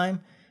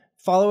meantime,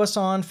 follow us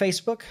on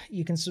Facebook.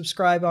 You can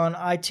subscribe on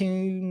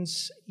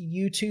iTunes,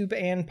 YouTube,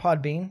 and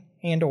Podbean,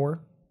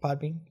 or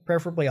Podbean,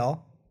 preferably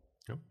all.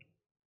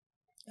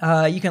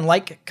 You can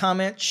like,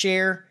 comment,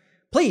 share.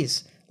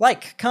 Please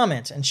like,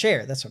 comment, and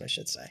share. That's what I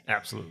should say.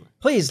 Absolutely.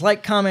 Please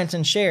like, comment,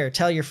 and share.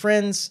 Tell your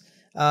friends.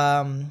 You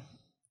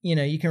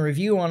can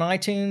review on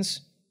iTunes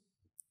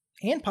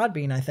and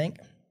Podbean, I think.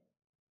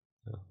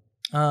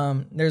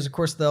 There's, of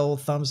course, the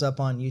old thumbs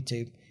up on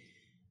YouTube.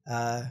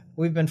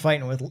 We've been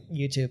fighting with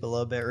YouTube a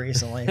little bit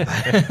recently.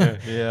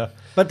 But yeah.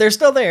 But they're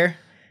still there.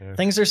 Yeah.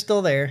 Things are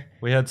still there.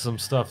 We had some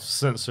stuff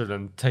censored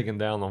and taken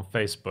down on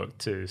Facebook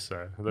too,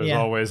 so there's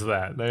always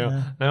that. They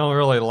don't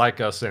really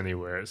like us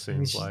anywhere, it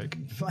seems like.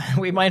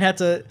 We might have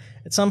to,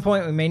 at some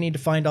point, we may need to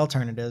find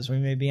alternatives. We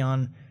may be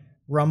on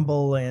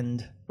Rumble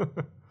and,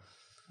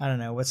 I don't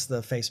know, what's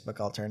the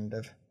Facebook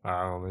alternative?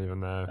 I don't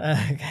even know.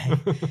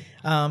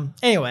 Okay.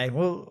 Anyway,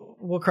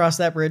 we'll cross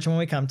that bridge when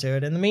we come to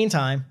it. In the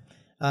meantime,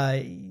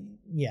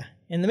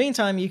 in the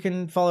meantime, you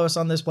can follow us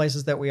on those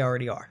places that we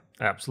already are.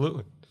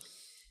 Absolutely.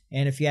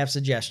 And if you have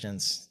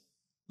suggestions,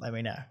 let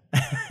me know.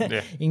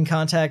 Yeah. You can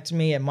contact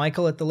me at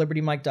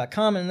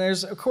michael@thelibertymike.com. And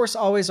there's, of course,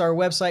 always our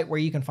website where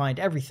you can find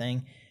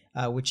everything,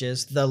 which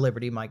is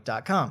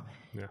thelibertymike.com.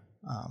 Yeah.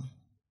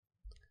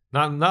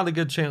 Not a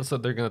good chance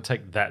that they're going to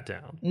take that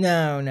down.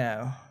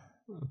 No.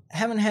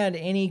 Haven't had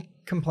any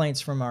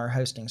complaints from our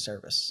hosting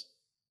service.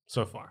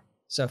 So far.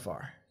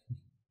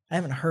 I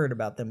haven't heard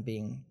about them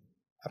being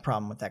a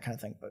problem with that kind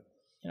of thing, but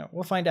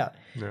we'll find out.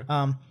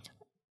 Yeah.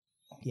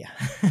 Yeah.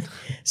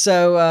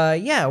 So,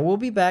 we'll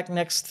be back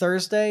next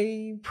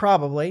Thursday,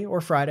 probably,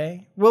 or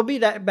Friday. We'll be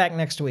back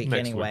next week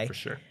anyway. Week for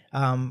sure.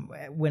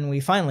 When we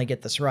finally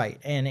get this right.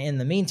 And in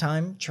the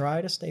meantime,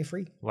 try to stay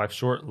free. Life's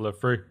short, live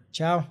free.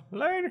 Ciao.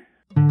 Later.